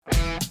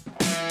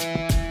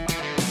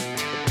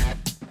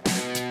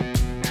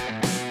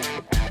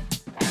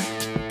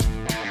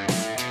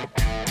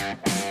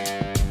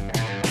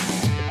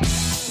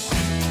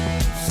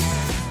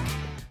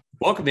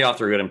Welcome to the Off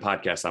the Road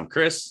podcast. I'm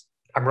Chris.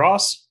 I'm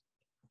Ross.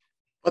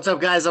 What's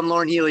up, guys? I'm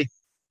Lauren Healy.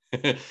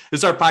 This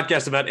is our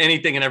podcast about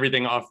anything and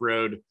everything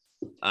off-road.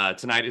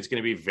 Tonight it's going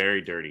to be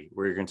very dirty.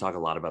 We're going to talk a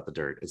lot about the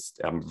dirt.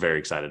 I'm very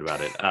excited about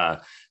it.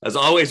 As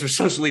always, we're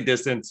socially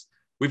distanced.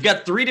 We've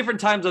got 3 different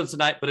time zones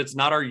tonight, but it's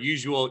not our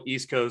usual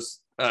East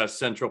Coast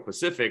Central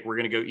Pacific. We're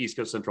going to go East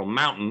Coast Central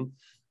Mountain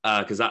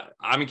because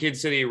I'm in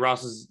Kansas City,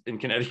 Ross is in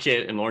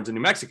Connecticut, and Lauren's in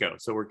New Mexico.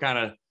 So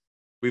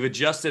we've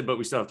adjusted, but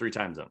we still have 3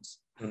 time zones.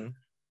 Mm-hmm.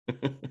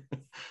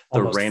 The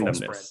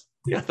randomness.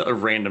 Yeah, the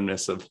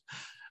randomness of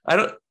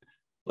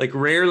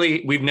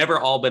rarely, we've never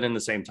all been in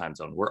the same time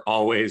zone. We're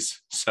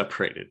always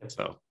separated.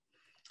 So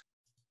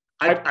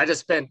I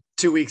just spent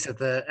 2 weeks at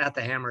the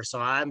Hammer,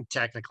 so I'm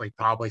technically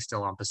probably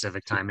still on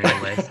Pacific time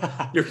anyway.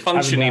 You're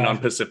functioning on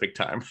Pacific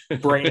time.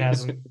 Brain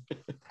hasn't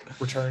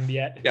returned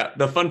yet. Yeah.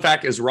 The fun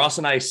fact is Ross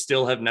and I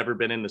still have never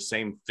been in the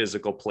same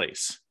physical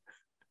place.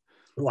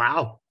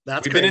 Wow.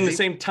 We've been in the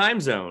same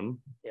time zone.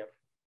 Yep.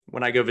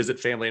 When I go visit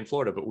family in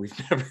Florida, but we've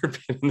never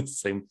been in the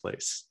same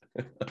place.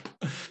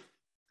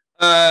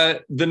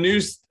 The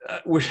news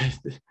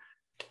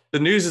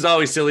is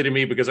always silly to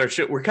me because our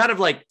show, we're kind of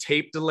like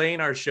tape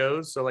delaying our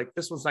shows. So like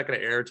this one's not going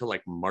to air till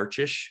like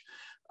March-ish.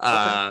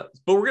 But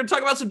we're going to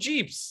talk about some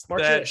Jeeps.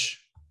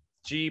 March-ish.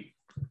 Jeep.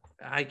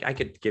 I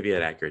could give you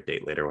an accurate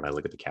date later when I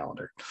look at the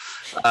calendar.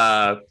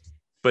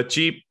 But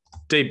Jeep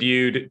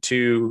debuted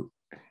 2,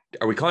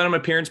 are we calling them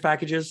appearance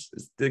packages?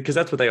 Because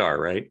that's what they are,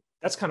 right?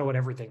 That's kind of what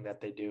everything that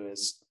they do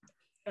is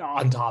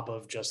on top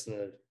of just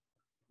the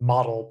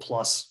model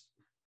plus,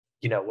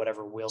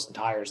 whatever wheels and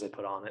tires they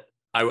put on it.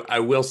 I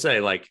will say,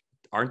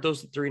 aren't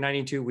those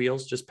 392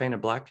 wheels just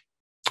painted black?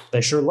 They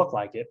sure look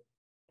like it.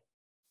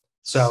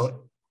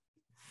 So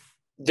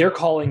they're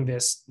calling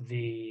this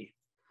the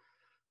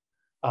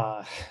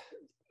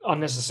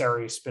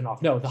unnecessary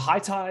spinoff. No, the High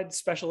Tide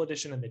Special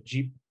Edition and the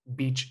Jeep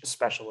Beach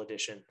Special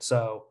Edition.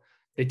 So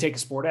they take a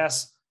Sport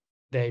S,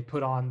 they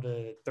put on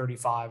the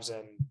 35s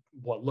and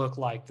what look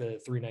like the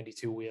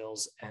 392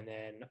 wheels. And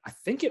then I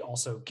think it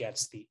also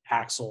gets the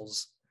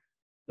axles,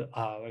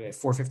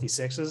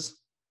 456s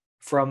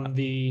from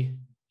the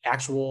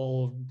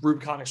actual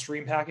Rubicon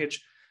Extreme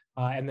package.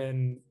 And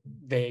then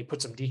they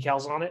put some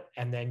decals on it.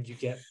 And then you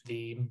get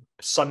the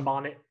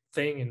sunbonnet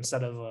thing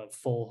instead of a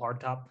full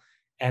hardtop.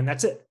 And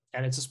that's it.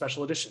 And it's a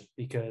special edition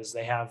because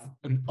they have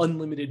an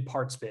unlimited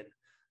parts bin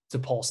to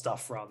pull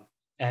stuff from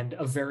and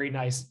a very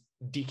nice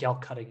decal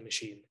cutting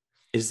machine.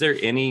 Is there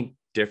any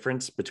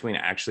difference between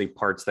actually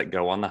parts that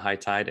go on the High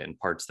Tide and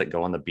parts that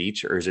go on the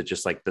beach, or is it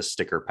just like the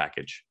sticker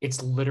package?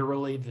 It's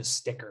literally the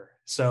sticker.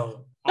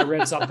 So I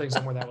read something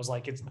somewhere that was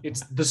like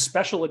it's the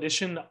special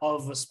edition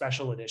of a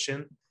special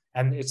edition,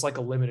 and it's like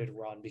a limited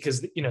run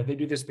because they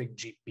do this big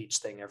Jeep Beach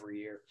thing every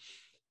year,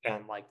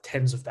 and like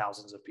tens of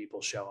thousands of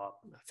people show up.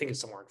 I think it's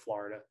somewhere in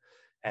Florida,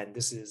 and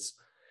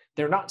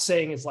they're not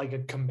saying it's like a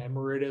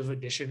commemorative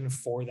edition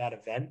for that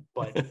event,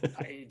 but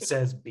it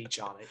says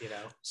beach on it,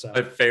 So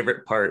my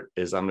favorite part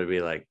is I'm going to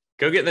be like,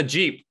 go get in the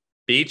Jeep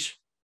Beach.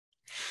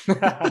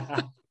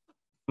 That's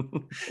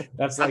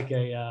like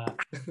a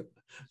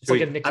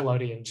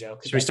Nickelodeon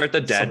joke. Should we start the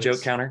dad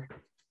joke counter?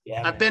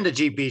 Yeah. I've been to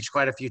Jeep Beach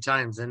quite a few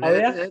times, and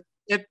it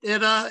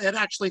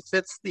actually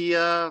fits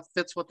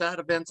what that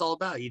event's all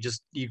about.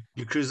 You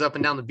cruise up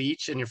and down the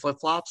beach in your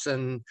flip-flops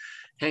and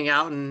hang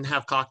out and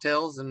have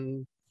cocktails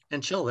and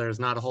chill. There's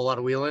not a whole lot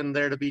of wheeling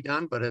there to be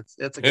done, but it's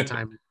a good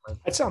time.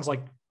 It sounds like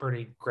a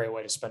pretty great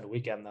way to spend a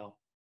weekend, though.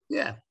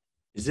 Yeah.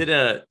 Is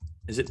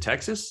it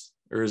Texas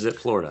or is it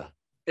Florida?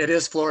 It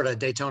is Florida,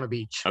 Daytona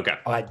Beach. Okay.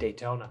 Oh, at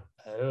Daytona.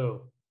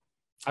 Oh,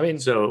 I mean,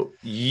 so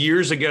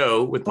years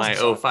ago with my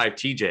 05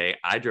 TJ,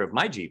 I drove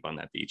my Jeep on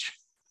that beach.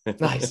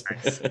 Nice.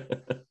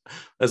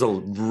 That's a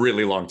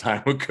really long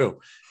time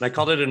ago. And I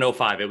called it an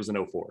 05. It was an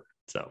 04.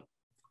 So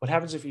what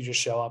happens if you just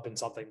show up in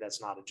something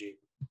that's not a Jeep?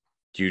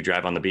 Do you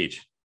drive on the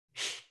beach?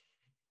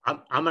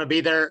 I'm going to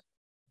be there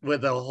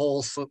with a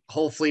whole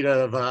fleet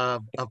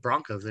of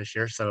Broncos this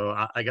year,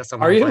 so I guess I'm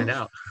going to find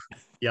out.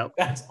 Yep,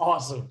 that's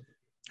awesome.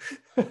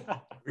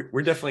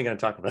 We're definitely going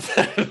to talk about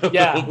that.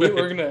 Yeah,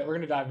 we're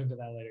gonna dive into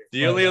that later.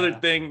 The only other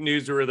thing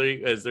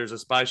newsworthy is there's a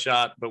spy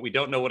shot, but we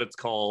don't know what it's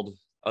called,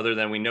 other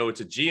than we know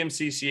it's a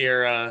GMC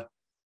Sierra.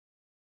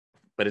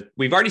 But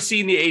we've already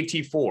seen the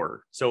AT4,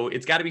 so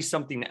it's got to be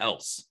something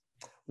else.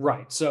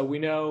 Right. So we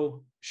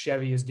know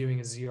Chevy is doing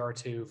a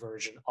ZR2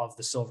 version of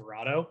the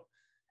Silverado,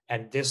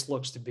 and this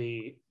looks to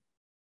be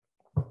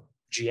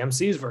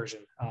GMC's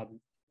version.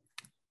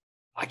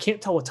 I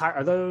can't tell what tire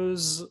are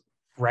those.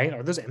 Right?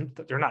 Are those?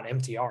 They're not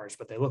MTRs,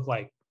 but they look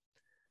like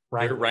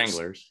Wranglers.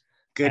 Wranglers.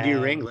 Goodyear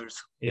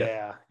Wranglers.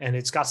 Yeah, and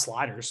it's got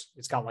sliders.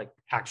 It's got like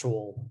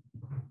actual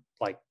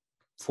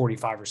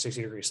 45 or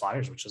 60 degree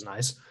sliders, which is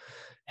nice.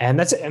 And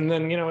that's it. And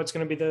then it's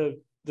going to be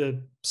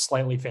the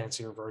slightly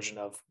fancier version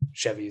of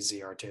Chevy's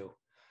ZR2.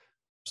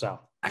 So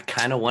I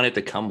kind of want it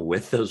to come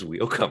with those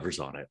wheel covers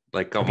on it,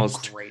 like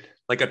almost great,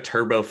 like a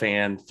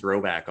turbofan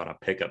throwback on a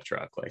pickup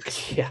truck.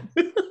 Yeah.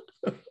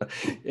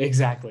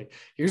 Exactly.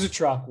 Here's a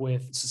truck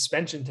with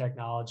suspension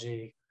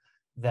technology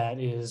that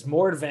is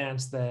more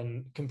advanced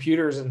than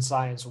computers and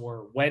science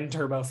were when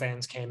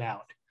turbofans came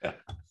out. Yeah.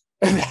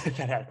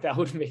 that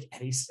wouldn't make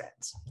any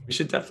sense. We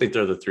should definitely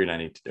throw the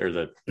 390 or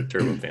the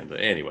turbofan. But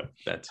anyway,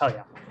 that's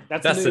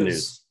that's the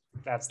news.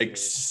 That's the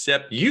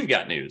except news. You've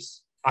got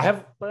news. I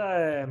have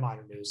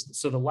minor news.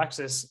 So the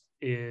Lexus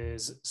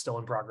is still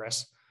in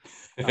progress.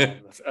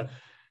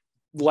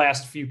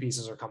 Last few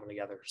pieces are coming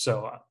together.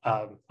 So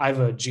I have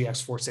a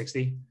GX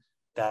 460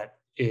 that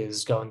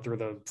is going through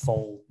the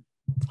full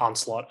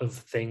onslaught of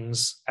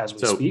things as we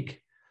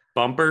speak.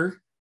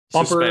 Bumper,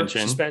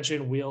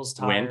 suspension, wheels,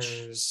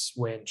 tires,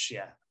 winch.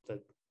 Yeah,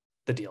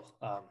 the deal.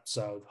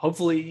 So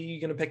hopefully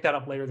you're going to pick that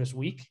up later this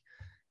week.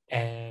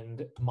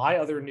 And my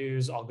other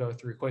news I'll go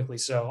through quickly.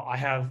 So I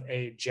have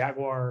a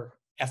Jaguar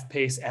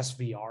F-Pace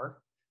SVR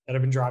that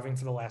I've been driving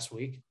for the last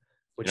week.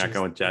 Which You're not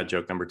going with dad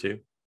joke number 2?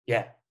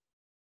 Yeah.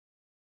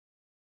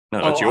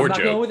 No, that's your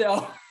joke.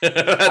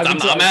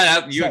 I'm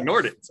mad. You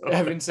ignored it. So.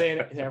 I've been saying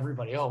it to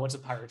everybody. Oh, what's a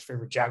pirate's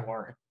favorite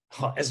Jaguar?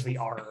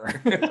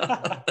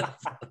 SVR.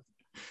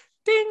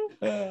 Ding.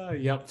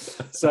 Yep.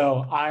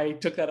 So I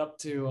took that up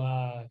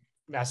to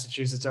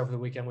Massachusetts over the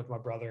weekend with my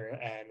brother,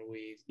 and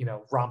we,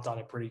 romped on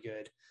it pretty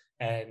good.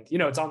 And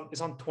it's on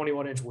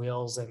 21-inch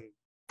wheels and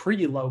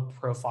pretty low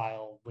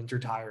profile winter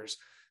tires.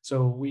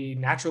 So we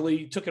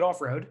naturally took it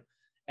off road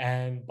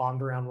and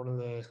bombed around one of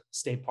the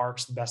state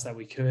parks the best that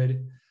we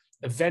could.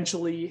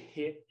 Eventually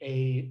hit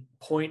a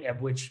point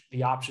at which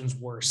the options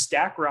were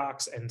stack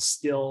rocks and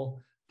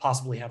still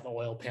possibly have the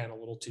oil pan a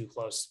little too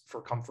close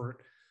for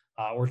comfort,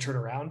 or turn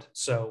around.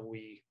 So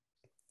we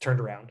turned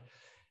around,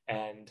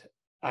 and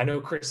I know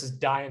Chris is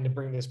dying to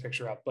bring this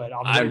picture up, but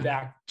I'm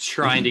back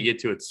trying to get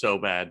to it so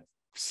bad.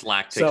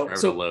 Slack takes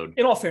forever to load.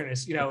 In all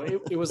fairness,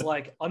 it was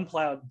like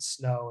unplowed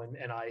snow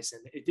and ice,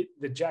 and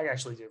the Jag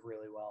actually did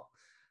really well.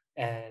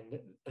 And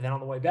then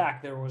on the way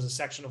back, there was a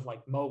section of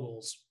like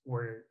moguls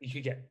where you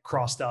could get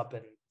crossed up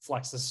and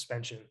flex the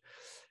suspension.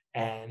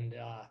 And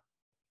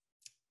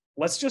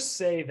let's just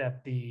say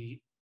that the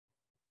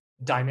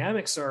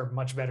dynamics are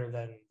much better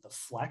than the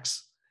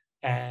flex.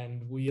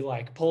 And we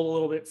like pulled a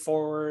little bit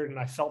forward, and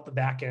I felt the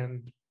back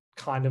end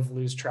kind of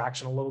lose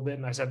traction a little bit.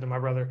 And I said to my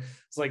brother,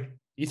 it's like,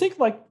 you think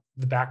like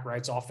the back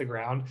right's off the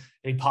ground?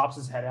 And he pops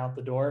his head out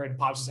the door and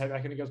pops his head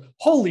back, and he goes,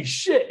 holy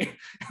shit.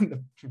 And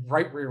the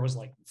right rear was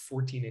like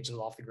 14 inches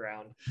off the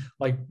ground,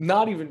 like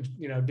not even,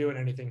 doing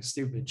anything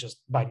stupid,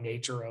 just by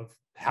nature of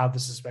how the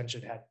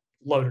suspension had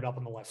loaded up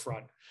on the left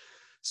front.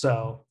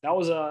 So that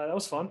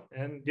was fun.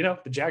 And,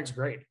 the Jag's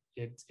great.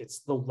 It's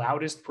the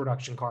loudest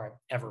production car I've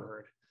ever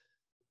heard.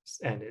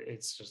 And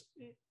it's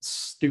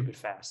stupid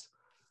fast,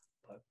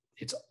 but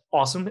it's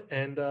awesome.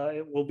 And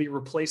it will be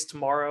replaced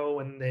tomorrow.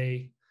 And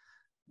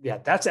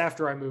that's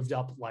after I moved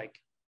up like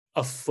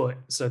a foot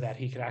so that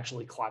he could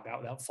actually climb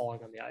out without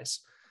falling on the ice.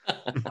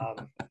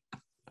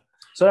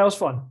 So that was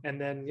fun. And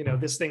then,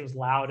 this thing's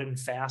loud and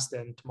fast,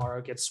 and tomorrow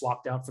it gets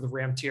swapped out for the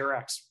Ram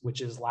TRX,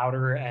 which is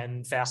louder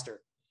and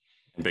faster.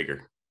 And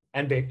bigger.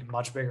 And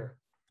much bigger.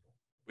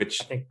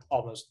 Which I think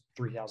almost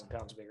 3,000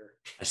 pounds bigger.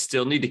 I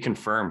still need to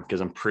confirm,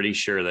 because I'm pretty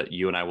sure that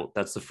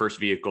that's the first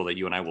vehicle that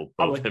you and I will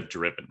both have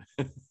driven.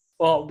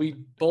 Well, we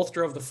both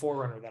drove the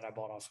 4Runner that I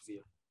bought off of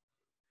you.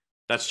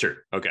 That's true.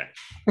 Okay.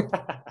 Does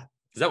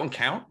that one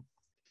count?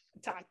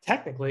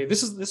 Technically,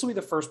 this will be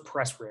the first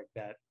press rig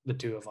that the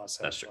two of us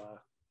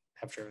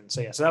have driven.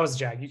 So yeah, so that was the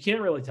Jag. You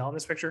can't really tell in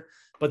this picture,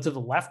 but to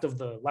the left of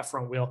the left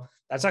front wheel,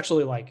 that's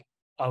actually like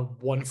a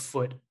 1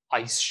 foot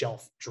ice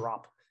shelf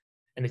drop,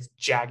 and it's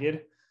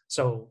jagged.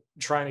 So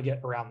trying to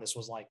get around this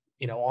was like,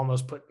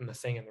 almost putting the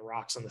thing in the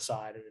rocks on the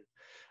side. And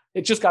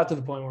it just got to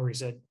the point where we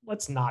said,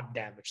 let's not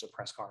damage the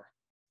press car.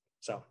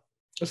 So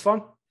it was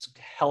fun. It's a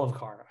hell of a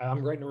car.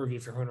 I'm writing a review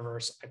for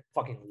Hooniverse. I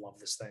fucking love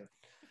this thing.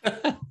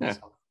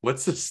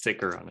 What's the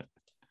sticker on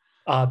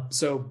it?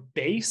 So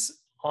base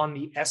on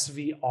the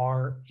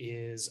SVR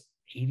is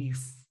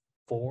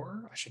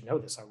 84. I should know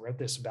this. I read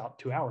this about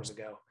 2 hours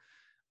ago.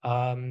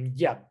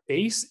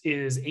 Base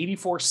is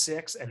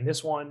 84.6, and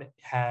this one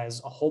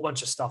has a whole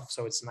bunch of stuff,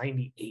 so it's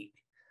 98.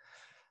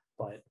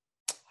 But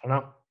I don't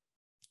know.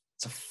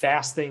 It's a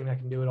fast thing that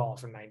can do it all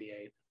for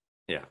 98.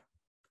 Yeah.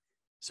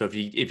 So if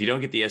you don't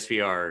get the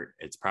SVR,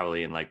 it's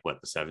probably in like what,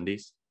 the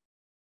 70s?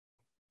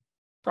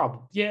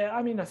 Probably. Yeah,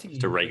 I mean, I think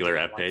it's a regular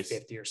F-Pace,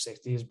 50 or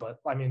 60s, but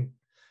I mean,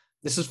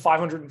 this is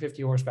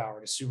 550 horsepower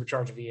to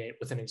supercharged V8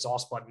 with an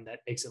exhaust button that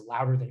makes it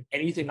louder than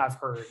anything I've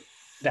heard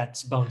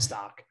that's bone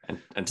stock.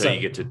 Until you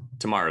get to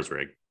tomorrow's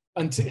rig.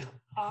 Until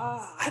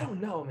I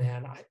don't know,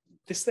 man.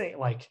 This thing,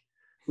 like,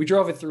 we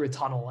drove it through a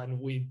tunnel and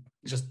we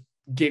just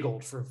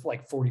giggled for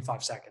like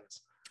 45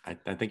 seconds.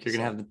 I think you're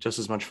gonna have just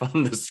as much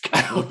fun this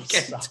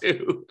weekend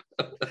too.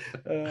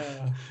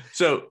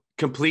 So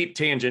complete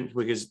tangent,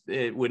 because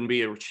it wouldn't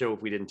be a show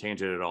if we didn't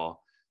tangent at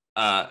all.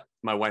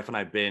 My wife and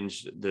I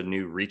binged the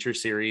new Reacher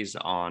series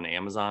on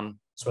Amazon.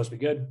 It's supposed to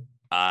be good.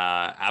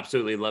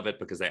 Absolutely love it,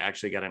 because they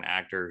actually got an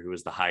actor who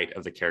was the height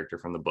of the character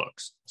from the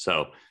books.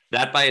 So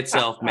that by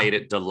itself made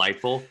it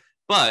delightful.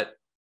 But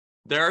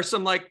there are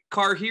some like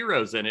car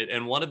heroes in it,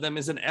 and one of them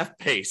is an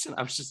F-Pace. And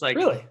I was just like,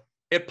 really?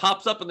 it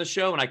pops up in the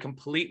show, and I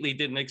completely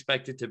didn't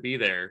expect it to be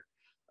there.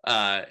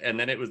 And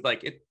then it was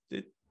like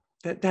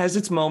it has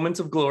its moments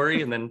of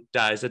glory and then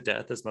dies a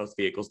death, as most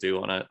vehicles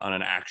do on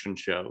an action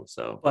show.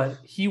 So, but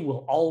he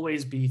will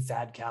always be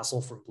Thad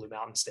Castle from Blue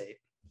Mountain State.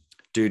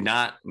 Dude,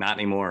 not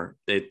anymore.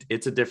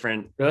 It's a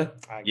different. Really?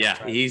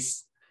 Yeah,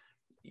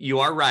 you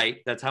are right.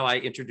 That's how I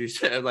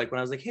introduced it. Like when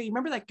I was like, hey,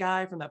 remember that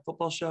guy from that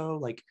football show?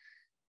 Like,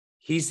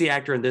 he's the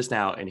actor in this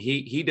now, and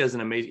he does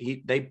an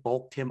amazing. They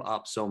bulked him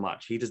up so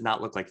much. He does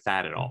not look like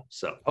Thad at all.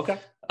 So okay,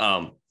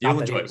 you'll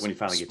enjoy it when you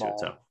finally get to it.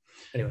 So,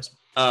 anyways,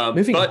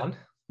 moving on.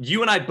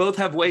 You and I both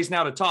have ways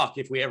now to talk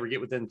if we ever get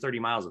within 30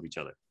 miles of each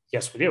other.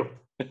 Yes, we do.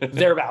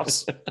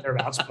 Thereabouts.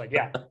 But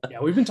yeah,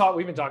 we've been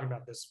talking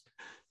about this,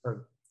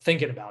 or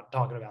thinking about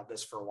talking about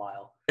this for a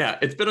while. Yeah,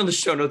 it's been on the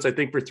show notes, I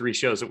think, for 3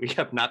 shows that we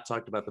have not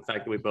talked about the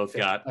fact that we both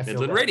got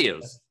Midland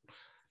radios.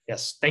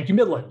 Yes, thank you,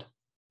 Midland.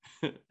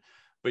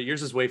 But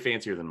yours is way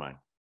fancier than mine.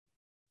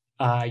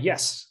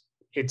 Yes,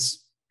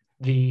 it's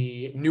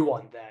the new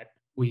one that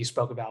we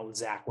spoke about with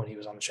Zach when he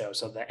was on the show.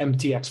 So the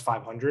MTX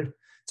 500,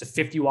 it's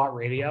a 50-watt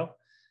radio,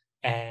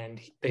 and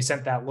they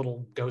sent that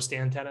little ghost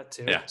antenna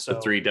too. Yeah, so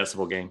the 3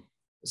 decibel gain.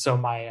 So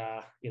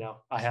my,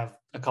 I have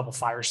a couple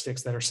fire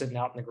sticks that are sitting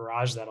out in the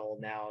garage that'll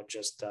now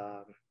just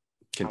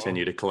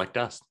continue to collect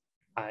dust.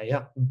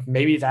 Yeah,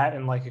 maybe that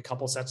and like a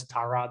couple sets of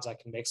tie rods, I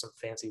can make some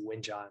fancy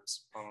wind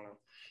chimes. I don't know.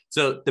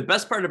 So the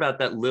best part about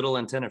that little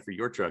antenna for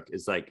your truck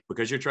is like,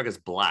 because your truck is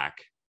black,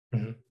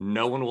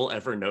 no one will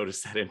ever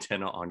notice that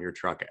antenna on your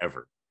truck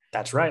ever.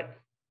 That's right.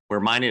 Where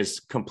mine is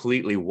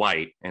completely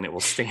white and it will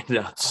stand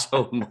out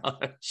so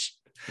much.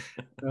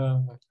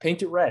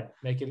 Paint it red,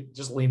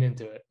 just lean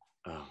into it.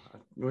 Oh,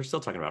 we're still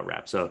talking about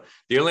wrap. So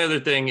the only other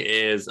thing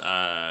is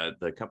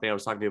the company I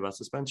was talking to about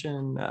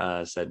suspension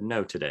said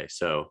no today.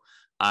 So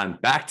I'm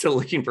back to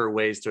looking for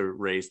ways to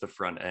raise the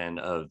front end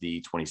of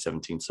the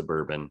 2017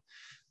 Suburban.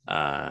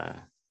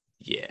 That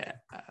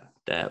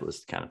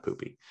was kind of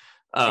poopy.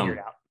 Figured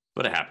out.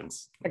 But it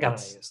happens. I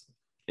got it.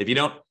 If you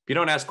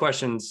don't ask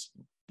questions,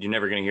 you're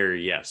never going to hear a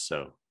yes.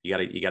 So you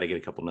gotta get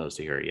a couple no's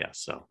to hear a yes.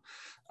 So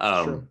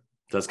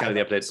that's kind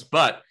of the updates.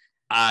 But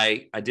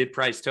I did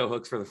price tow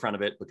hooks for the front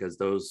of it because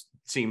those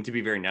seem to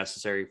be very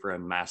necessary for a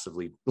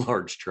massively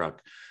large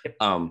truck. Yep.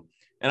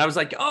 And I was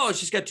like, oh,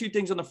 she's got 2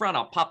 things on the front.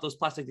 I'll pop those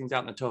plastic things out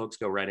and the tow hooks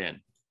go right in.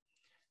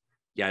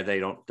 Yeah, they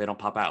don't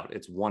pop out.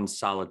 It's one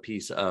solid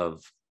piece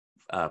of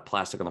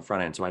plastic on the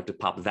front end. So I have to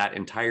pop that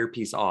entire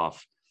piece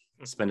off,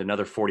 spend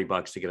another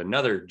 $40 to get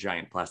another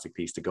giant plastic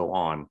piece to go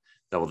on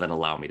that will then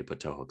allow me to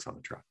put tow hooks on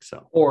the truck.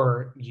 So,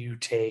 or you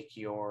take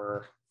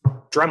your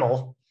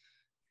Dremel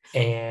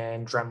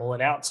and Dremel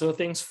it out so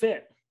things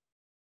fit.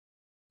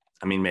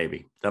 I mean,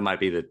 maybe that might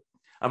be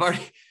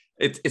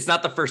it's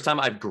not the first time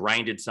I've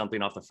grinded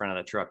something off the front of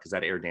that truck because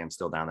that air dam's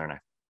still down there and I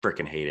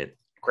freaking hate it.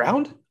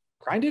 Grinded?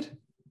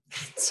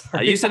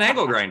 I used an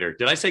angle grinder.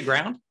 Did I say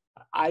ground?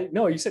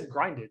 No, you said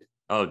grinded.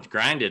 Oh,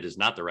 grinded is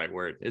not the right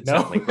word. It's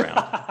definitely ground.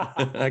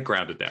 I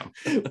ground it down.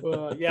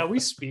 Yeah, we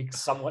speak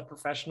somewhat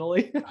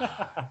professionally.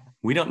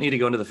 We don't need to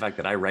go into the fact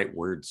that I write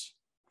words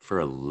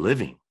for a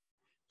living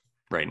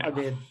right now. I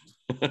mean,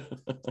 it's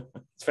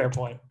a fair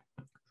point.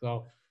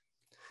 So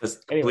that's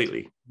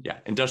completely, yeah.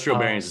 Industrial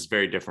bearings is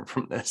very different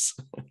from this.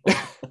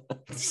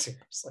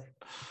 Seriously.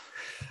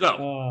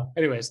 So,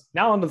 anyways,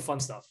 now on to the fun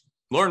stuff.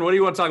 Lauren, what do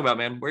you want to talk about,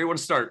 man? Where do you want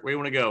to start? Where do you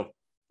want to go?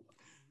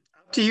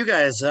 Up to you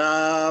guys.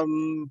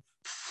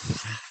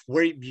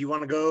 Where you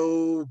want to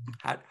go?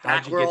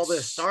 Back where all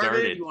this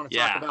started? You want to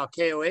talk about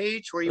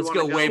KOH? Where you want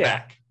to go? Way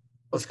back.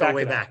 Let's go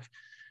way back.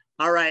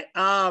 All right.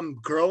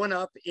 Growing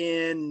up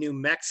in New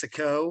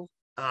Mexico,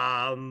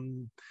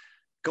 going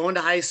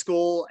to high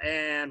school,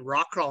 and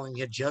rock crawling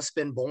had just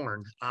been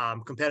born.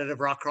 Competitive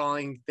rock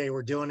crawling, they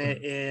were doing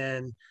it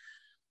in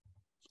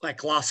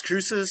like Las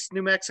Cruces,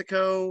 New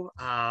Mexico,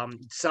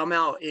 some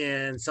out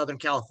in Southern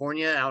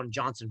California, out in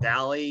Johnson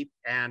Valley,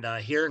 and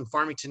here in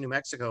Farmington, New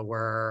Mexico,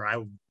 where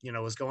I,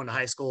 was going to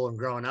high school and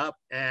growing up.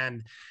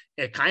 And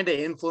it kind of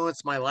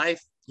influenced my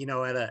life,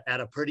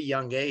 at a pretty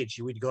young age.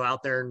 We'd go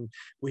out there and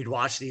we'd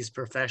watch these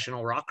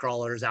professional rock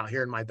crawlers out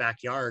here in my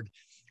backyard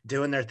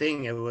doing their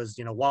thing. It was,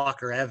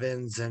 Walker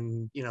Evans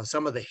and,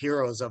 some of the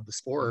heroes of the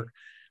sport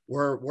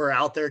were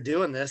out there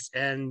doing this.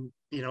 And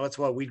it's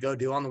what we'd go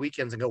do on the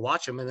weekends and go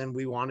watch them. And then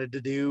we wanted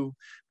to do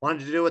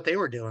what they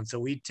were doing. So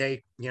we'd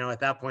take, at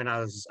that point I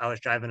was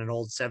driving an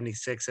old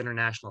 76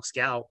 International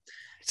Scout,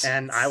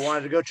 and I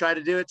wanted to go try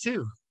to do it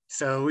too.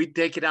 So we'd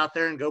take it out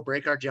there and go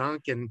break our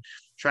junk and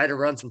try to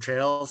run some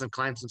trails and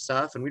climb some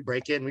stuff, and we'd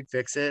break it and we'd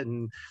fix it.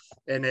 And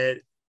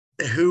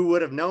who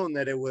would have known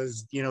that it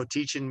was,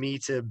 teaching me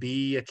to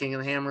be a King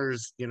of the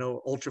Hammers,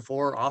 Ultra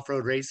 4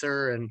 off-road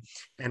racer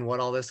and what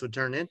all this would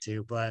turn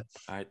into. But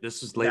all right,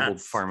 this is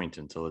labeled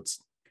Farmington, so it's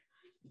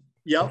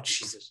yep. Oh,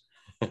 Jesus.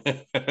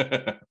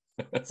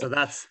 So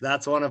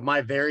that's one of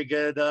my very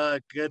good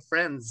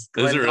friends,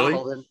 Glenn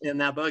Donald, really? in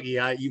that buggy.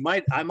 I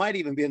might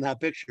even be in that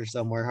picture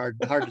somewhere. Hard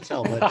to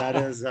tell, but that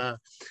is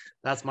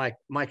that's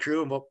my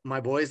crew and my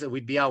boys that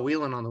we'd be out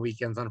wheeling on the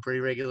weekends on a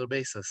pretty regular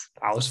basis.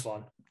 That was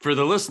fun. for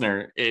the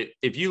listener,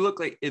 if you look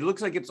like, it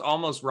looks like it's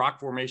almost rock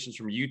formations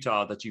from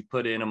Utah that you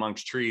put in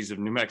amongst trees of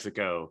New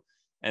Mexico,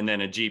 and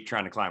then a Jeep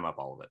trying to climb up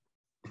all of it.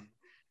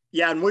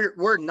 Yeah, and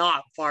we're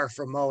not far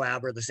from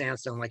Moab or the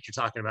sandstone like you're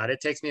talking about.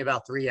 It takes me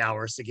about 3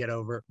 hours to get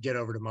over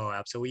to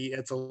Moab. So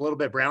it's a little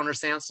bit browner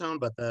sandstone,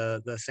 but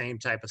the same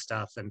type of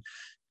stuff, and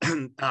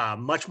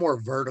much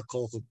more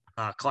vertical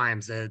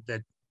climbs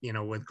that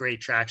with great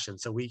traction.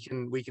 So we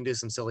can do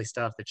some silly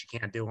stuff that you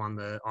can't do on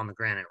the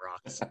granite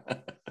rocks.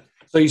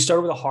 So you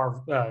started with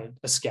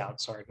a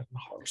Scout, sorry, not a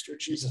Harvester.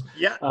 Jesus.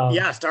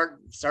 Yeah,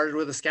 started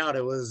with a Scout.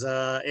 It was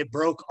it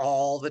broke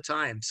all the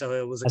time, so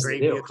it was a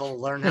great vehicle to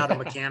learn how to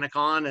mechanic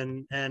on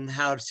and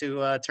how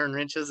to turn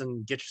wrenches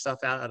and get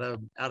yourself out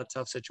of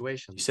tough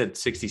situations. You said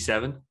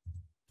 67?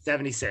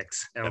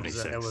 76. It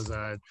was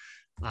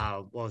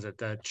what was it?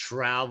 The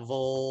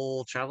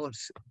Traveler.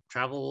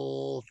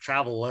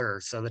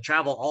 So the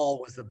Travel All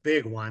was the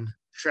big one.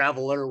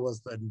 Traveler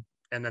was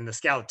and then the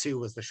Scout 2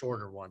 was the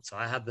shorter one. So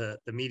I had the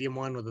medium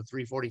one with the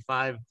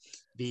 345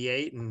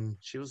 V8, and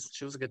she was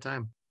a good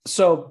time.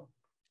 So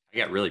I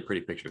got really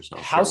pretty pictures. So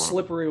how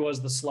slippery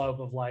was the slope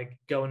of like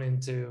going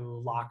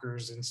into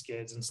lockers and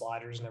skids and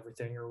sliders and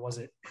everything, or was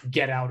it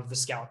get out of the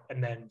Scout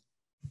and then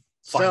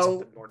find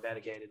something more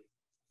dedicated?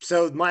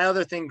 So my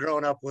other thing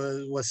growing up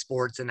was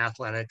sports and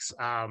athletics.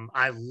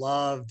 I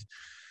loved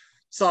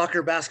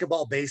soccer,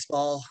 basketball,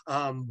 baseball.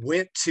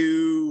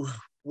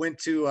 Went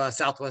to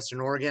Southwestern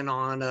Oregon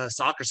on a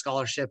soccer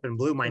scholarship and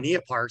blew my knee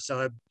apart.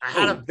 So I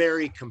had a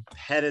very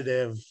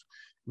competitive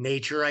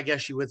nature, I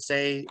guess you would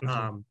say,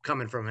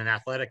 coming from an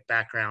athletic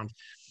background.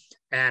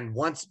 And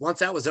once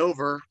that was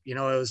over, it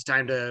was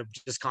time to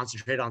just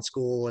concentrate on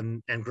school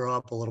and grow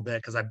up a little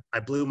bit, because I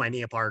blew my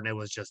knee apart, and it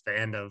was just the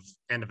end of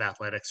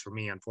athletics for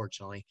me,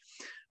 unfortunately.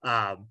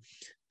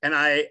 And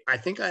I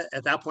think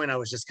at that point I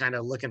was just kind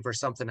of looking for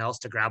something else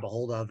to grab a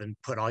hold of and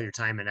put all your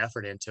time and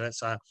effort into it.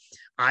 So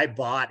I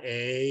bought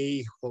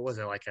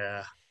like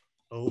a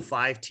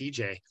 05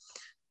 TJ,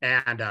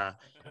 and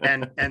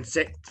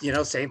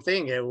same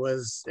thing. It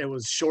was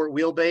short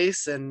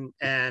wheelbase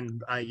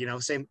and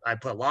I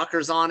put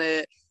lockers on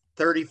it,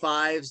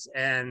 35s,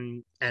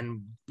 and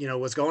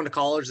was going to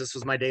college. This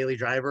was my daily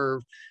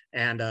driver,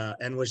 and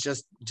was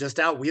just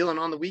out wheeling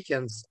on the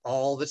weekends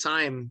all the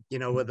time,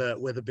 with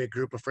a big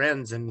group of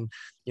friends, and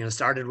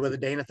started with a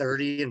Dana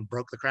 30 and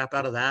broke the crap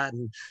out of that,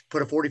 and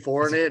put a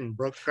 44 in it and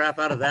broke the crap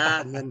out of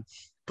that, and then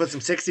put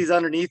some 60s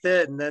underneath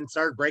it, and then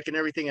started breaking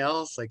everything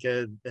else. Like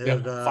find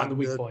the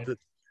weak point.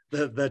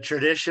 The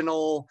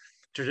traditional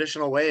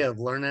way of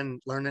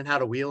learning how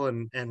to wheel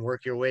and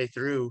work your way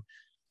through,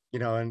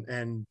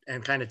 and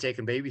kind of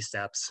taking baby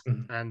steps.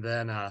 Mm-hmm. And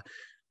then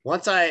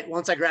once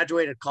I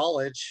graduated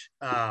college,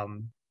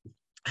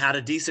 had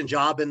a decent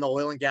job in the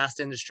oil and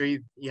gas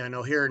industry,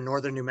 here in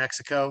northern New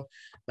Mexico.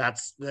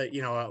 That's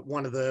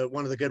one of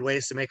the good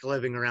ways to make a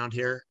living around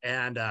here.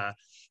 And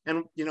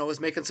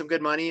was making some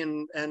good money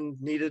and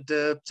needed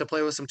to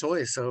play with some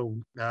toys. So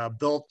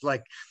built,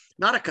 like,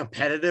 not a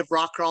competitive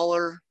rock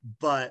crawler,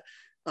 but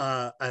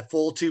a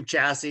full tube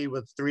chassis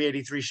with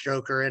 383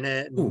 stroker in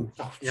it, and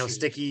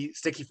sticky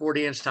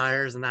 40-inch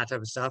tires and that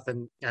type of stuff.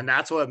 And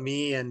that's what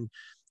me and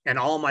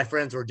all my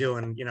friends were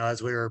doing,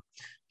 as we were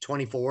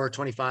 24,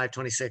 25,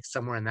 26,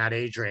 somewhere in that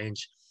age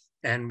range.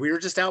 And we were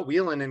just out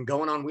wheeling and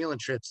going on wheeling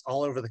trips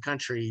all over the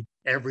country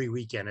every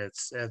weekend.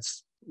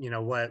 It's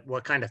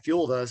what kind of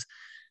fueled us.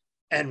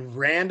 And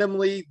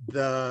randomly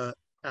there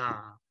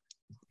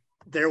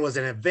was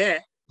an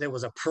event. There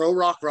was a pro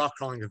rock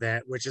crawling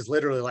event, which is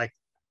literally like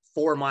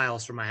 4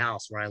 miles from my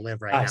house where I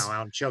live right now,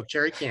 out in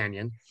Chokecherry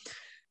Canyon.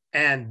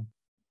 And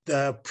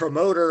the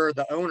promoter,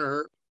 the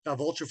owner of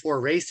Ultra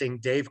 4 Racing,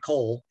 Dave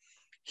Cole,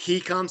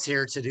 he comes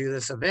here to do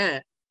this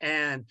event.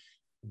 And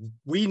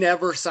we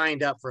never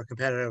signed up for a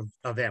competitive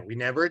event. We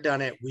never had done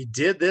it. We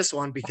did this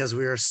one because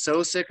we were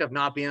so sick of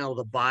not being able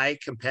to buy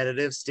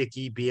competitive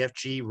sticky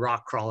BFG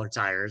rock crawler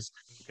tires.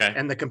 Okay.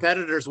 And the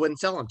competitors wouldn't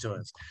sell them to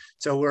us.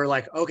 So we're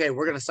like, okay,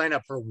 we're going to sign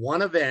up for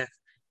one event,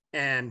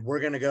 and we're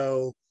going to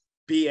go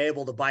be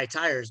able to buy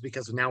tires,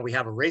 because now we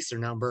have a racer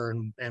number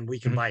and we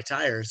can buy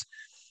tires.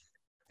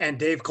 And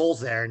Dave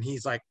Cole's there, and he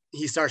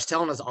starts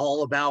telling us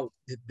all about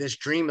this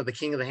dream of the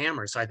King of the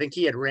Hammer. So I think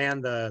he had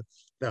ran the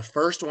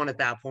first one at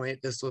that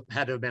point. This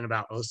had to have been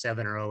about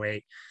 07 or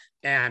 08.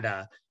 And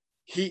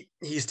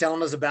he's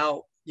telling us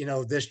about,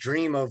 this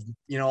dream of,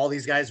 all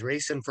these guys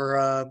racing for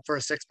a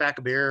 6-pack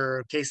of beer or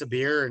a case of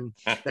beer. And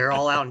they're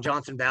all out in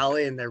Johnson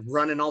Valley, and they're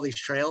running all these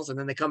trails. And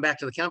then they come back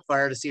to the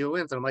campfire to see who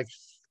wins. And I'm like,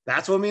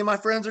 that's what me and my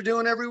friends are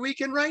doing every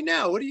weekend right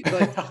now. What do you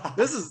like?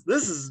 This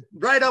is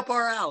right up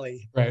our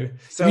alley. Right.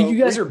 So you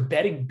guys are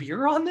betting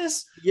beer on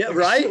this? Yeah.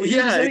 Right.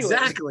 Yeah,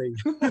 exactly.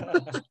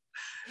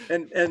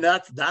 and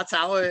that's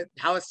how it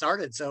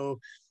started. So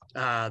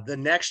the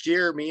next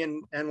year, me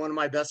and one of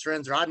my best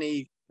friends,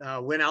 Rodney,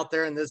 went out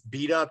there in this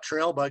beat up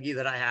trail buggy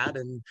that I had.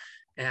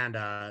 And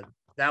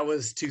that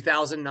was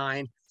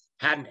 2009.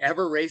 Hadn't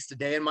ever raced a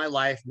day in my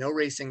life. No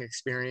racing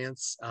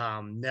experience.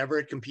 Never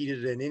had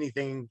competed in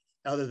anything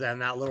other than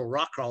that little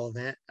rock crawl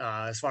event,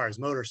 as far as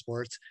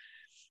motorsports.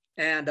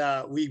 And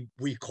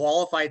we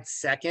qualified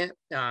second,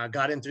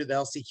 got in through the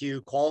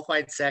LCQ,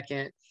 qualified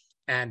second,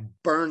 and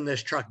burned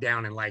this truck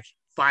down in like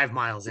 5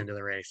 miles into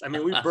the race. I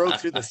mean, we broke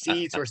through the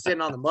seats. We're sitting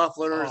on the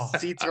mufflers.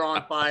 Seats are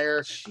on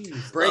fire.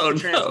 Break the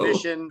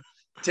transmission,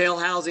 tail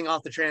housing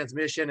off the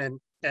transmission,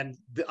 and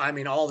I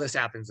mean, all this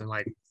happens in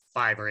like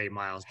 5 or 8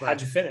 miles. But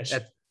how'd you finish?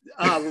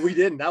 We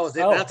didn't. That was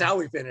it. Oh. That's how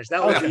we finished.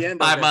 That was the end.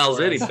 5 miles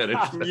in, he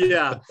finished.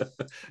 Yeah,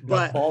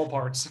 but ball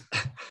parts.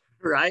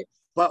 Right.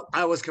 But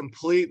I was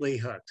completely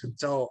hooked.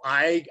 So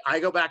I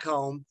go back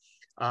home,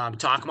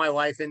 talk my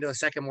wife into a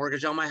second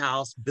mortgage on my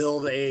house,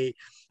 build a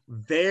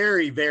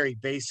very, very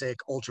basic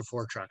Ultra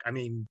 4 truck. I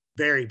mean,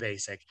 very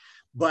basic,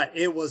 but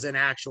it was an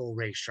actual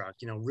race truck,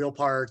 you know, real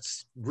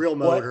parts, real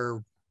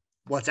motor.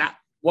 What's that?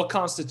 What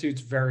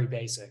constitutes very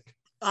basic?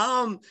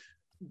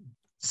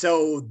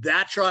 So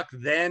that truck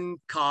then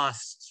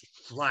costs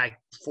like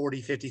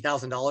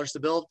 $40,000-$50,000 to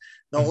build.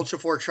 The Ultra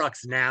 4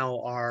 trucks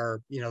now are,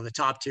 you know, the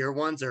top tier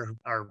ones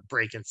are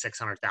breaking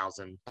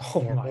 600,000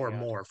 or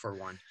more for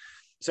one.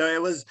 So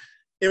it was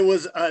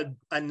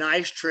a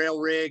nice trail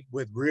rig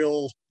with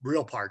real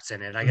parts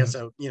in it. I guess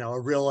a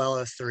real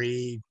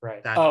LS3,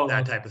 right?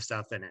 That type of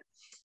stuff in it.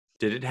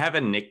 Did it have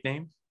a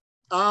nickname?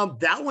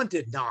 That one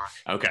did not.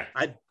 Okay.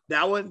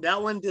 That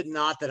one did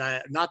not that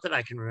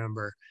I can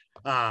remember.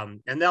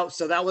 And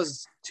that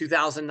was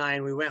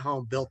 2009. We went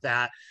home, built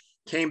that,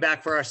 came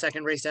back for our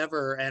second race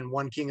ever, and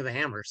won King of the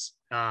Hammers.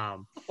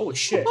 Oh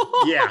shit!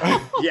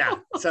 Yeah.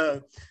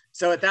 So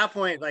at that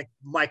point, like,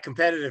 my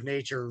competitive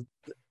nature,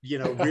 you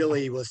know,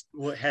 really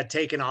had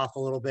taken off a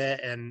little bit,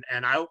 and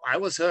I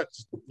was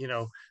hooked. You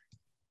know,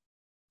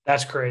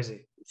 that's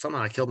crazy.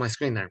 Somehow I killed my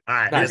screen there. All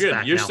right, you're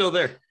good. You're still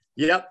there.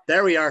 Yep,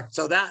 there we are.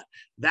 So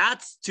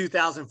that's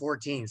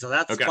 2014. So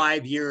that's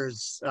 5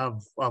 years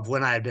of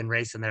when I had been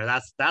racing there.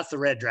 That's the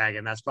Red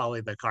Dragon. That's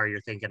probably the car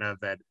you're thinking of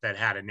that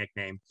had a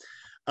nickname.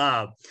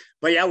 But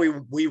yeah,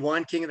 we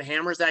won King of the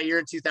Hammers that year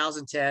in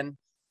 2010.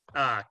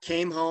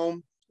 Came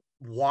home,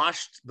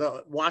 washed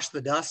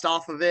the dust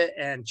off of it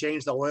and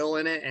changed the oil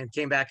in it, and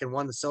came back and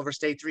won the Silver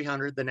State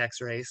 300 the next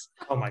race.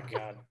 Oh my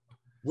God.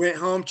 Went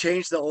home,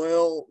 changed the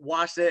oil,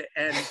 washed it,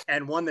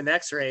 and won the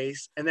next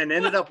race, and then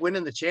ended up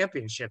winning the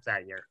championship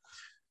that year.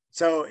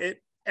 So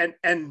and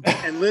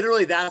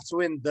literally that's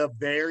when the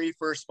very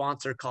first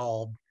sponsor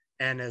called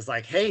and is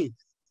like, hey,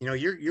 you know,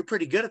 you're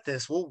pretty good at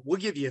this. We'll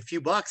give you a few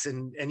bucks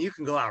and you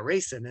can go out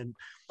racing. And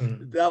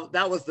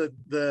that was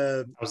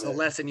the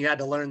lesson you had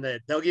to learn,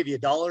 that they'll give you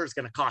 $1. It's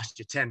going to cost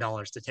you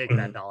 $10 to take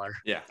that dollar.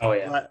 Yeah. Oh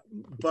yeah.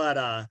 But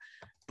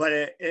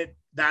it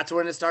that's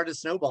when it started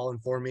snowballing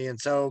for me. And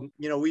so,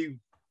 you know,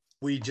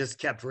 we just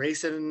kept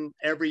racing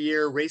every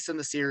year, racing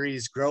the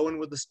series, growing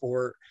with the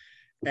sport.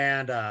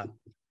 And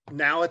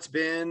now it's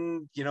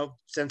been, you know,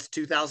 since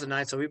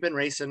 2009. So we've been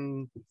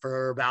racing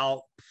for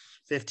about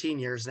 15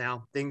 years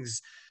now.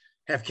 Things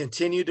have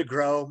continued to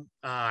grow.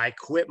 I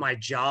quit my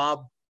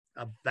job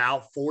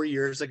about 4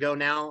 years ago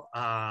now.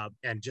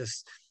 And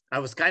I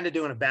was kind of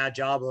doing a bad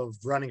job of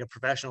running a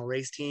professional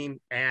race team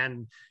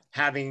and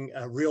having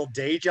a real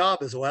day job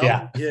as well.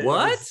 Yeah.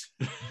 Right.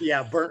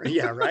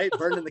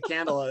 Burning the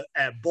candle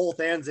at both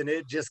ends, and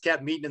it just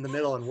kept meeting in the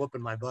middle and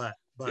whooping my butt.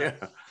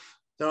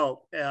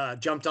 So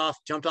jumped off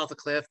the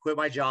cliff, quit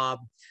my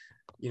job,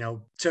 you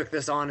know, took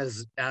this on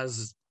as,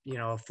 you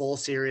know, a full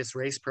serious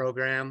race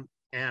program.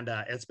 And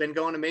it's been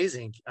going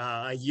amazing.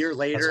 A year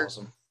later,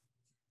 awesome.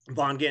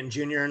 Vaughn Gittin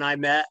Jr. and I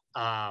met.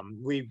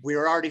 We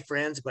were already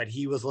friends, but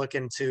he was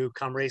looking to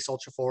come race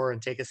Ultra 4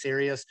 and take it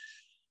serious.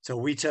 So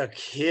we took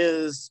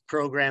his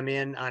program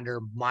in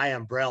under my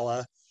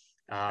umbrella,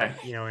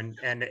 you know,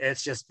 and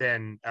it's just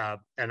been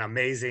an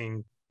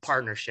amazing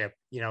partnership,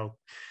 you know,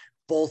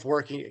 both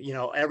working, you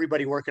know,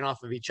 everybody working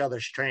off of each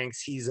other's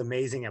strengths. He's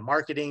amazing at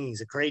marketing.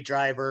 He's a great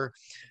driver.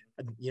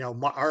 You know,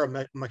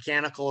 our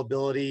mechanical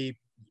ability,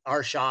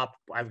 our shop,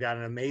 I've got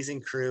an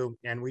amazing crew,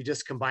 and we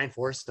just combined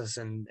forces,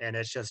 and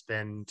it's just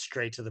been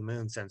straight to the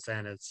moon since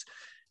then.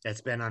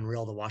 It's been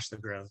unreal to watch the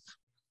growth.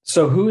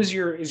 So who is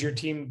your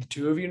team? The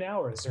two of you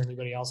now, or is there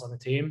anybody else on the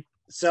team?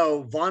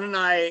 So Vaughn and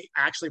I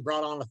actually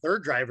brought on a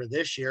third driver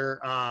this year,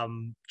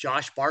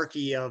 Josh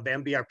Barkey of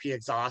MBRP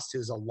Exhaust,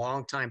 who's a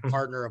longtime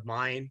partner of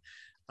mine.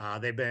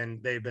 They've been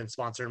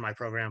sponsoring my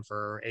program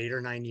for 8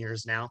 or 9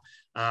 years now.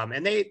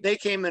 And they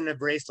came and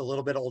have raced a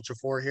little bit of Ultra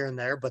 4 here and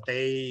there, but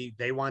they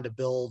wanted to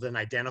build an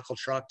identical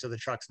truck to the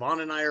trucks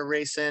Vaughn and I are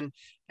racing,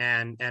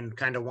 and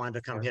kind of wanted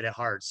to come hit it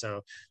hard.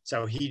 So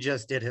he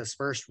just did his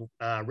first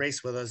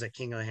race with us at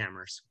King of the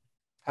Hammers.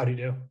 How'd he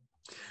do?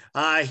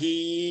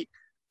 He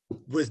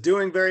was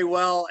doing very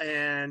well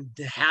and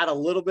had a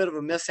little bit of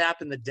a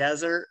mishap in the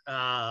desert.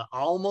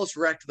 Almost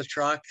wrecked the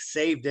truck,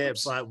 saved it,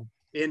 but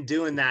in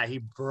doing that, he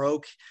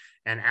broke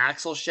an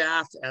axle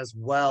shaft as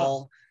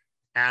well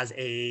as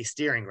a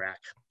steering rack.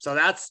 So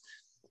that's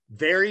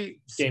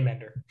very game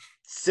ender.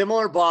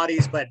 Similar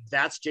bodies, but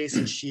that's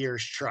Jason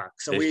Shear's truck.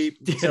 So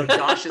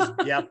Josh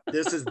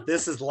is,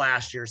 this is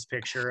last year's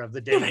picture of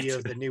the debut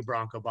of the new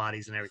Bronco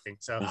bodies and everything.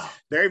 So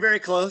very, very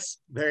close,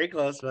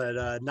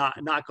 but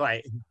not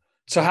quite.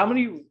 So how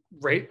many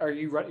are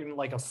you running,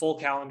 like a full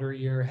calendar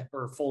year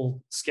or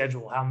full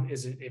schedule? How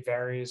is it? It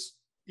varies.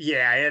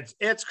 Yeah,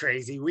 it's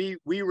crazy.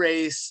 We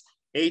race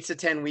 8 to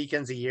 10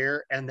 weekends a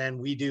year, and then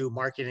we do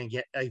marketing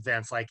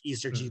events like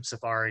Easter Jeep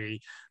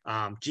Safari,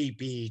 Jeep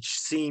Beach,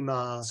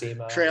 SEMA,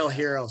 Trail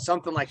Hero,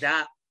 something like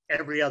that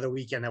every other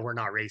weekend that we're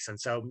not racing.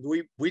 So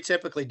we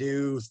typically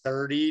do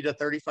 30 to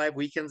 35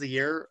 weekends a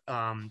year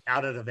out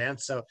at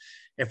events. So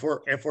if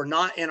we're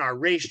not in our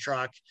race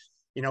truck,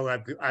 you know,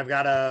 I've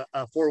got a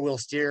 4-wheel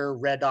steer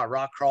Red Dot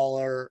rock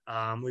crawler.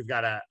 We've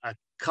got a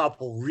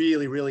couple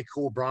really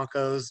cool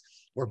Broncos.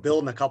 We're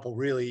building a couple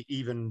really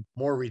even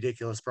more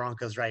ridiculous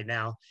Broncos right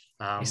now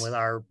with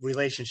our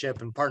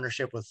relationship and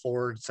partnership with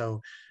Ford.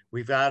 So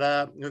we've got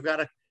a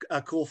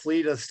cool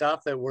fleet of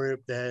stuff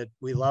that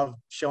we love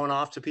showing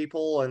off to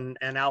people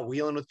and out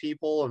wheeling with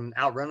people and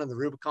out running the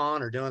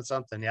Rubicon or doing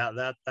something.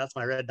 Yeah, that's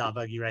my Red Dot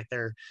buggy right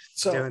there.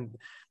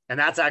 And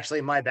that's actually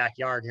in my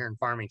backyard here in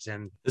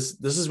Farmington. This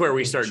is where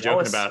we start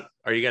joking about,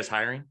 are you guys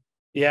hiring?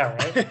 Yeah,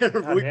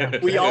 right.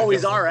 we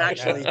always are,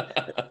 actually.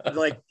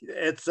 Like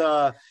it's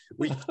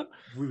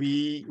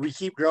we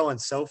keep growing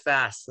so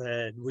fast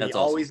that we That's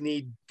always awesome.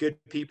 need good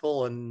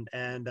people and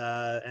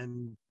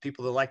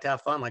people that like to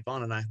have fun, like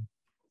Vaughn and I.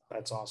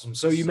 That's awesome.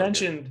 So you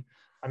mentioned,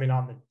 I mean,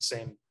 on the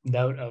same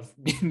note of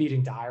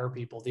needing to hire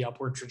people, the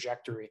upward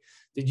trajectory.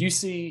 Did you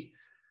see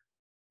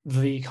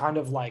the kind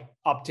of like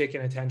uptick in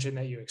attention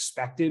that you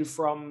expected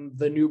from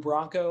the new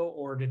Bronco,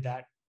 or did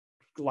that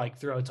like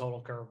throw a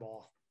total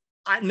curveball?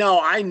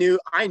 I knew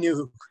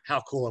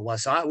how cool it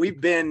was. So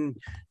we've been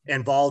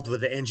involved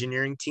with the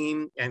engineering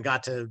team and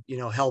got to, you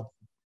know, help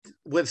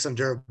with some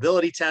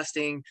durability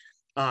testing.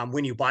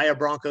 When you buy a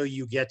Bronco,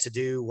 you get to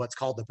do what's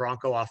called the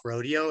Bronco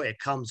Off-Rodeo. It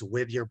comes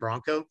with your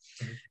Bronco.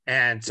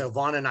 And so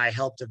Vaughn and I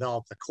helped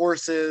develop the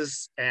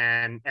courses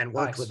and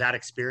worked with that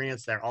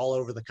experience. They're all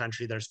over the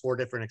country. There's 4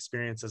 different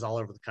experiences all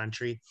over the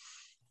country.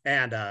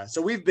 And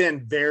so we've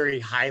been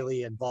very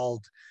highly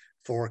involved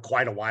for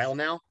quite a while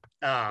now.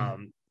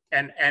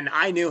 And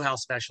I knew how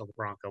special the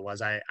Bronco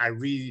was.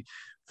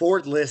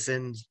 Ford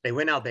listened. They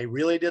went out. They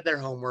really did their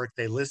homework.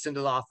 They listened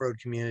to the off-road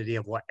community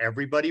of what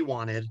everybody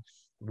wanted,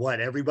 what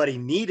everybody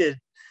needed,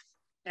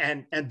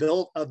 and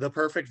built the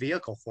perfect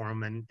vehicle for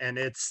them. And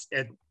it's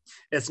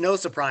no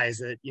surprise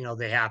that, you know,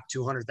 they have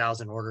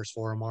 200,000 orders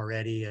for them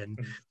already, and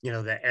you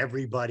know that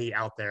everybody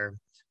out there.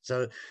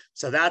 So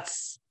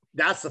that's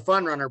the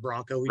Fun Runner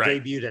Bronco. We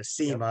debuted at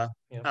SEMA.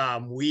 Yep.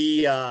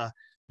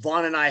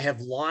 Vaughn and I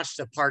have launched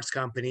a parts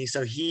company.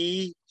 So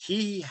he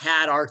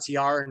had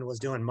RTR and was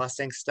doing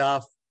Mustang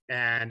stuff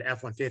and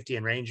F-150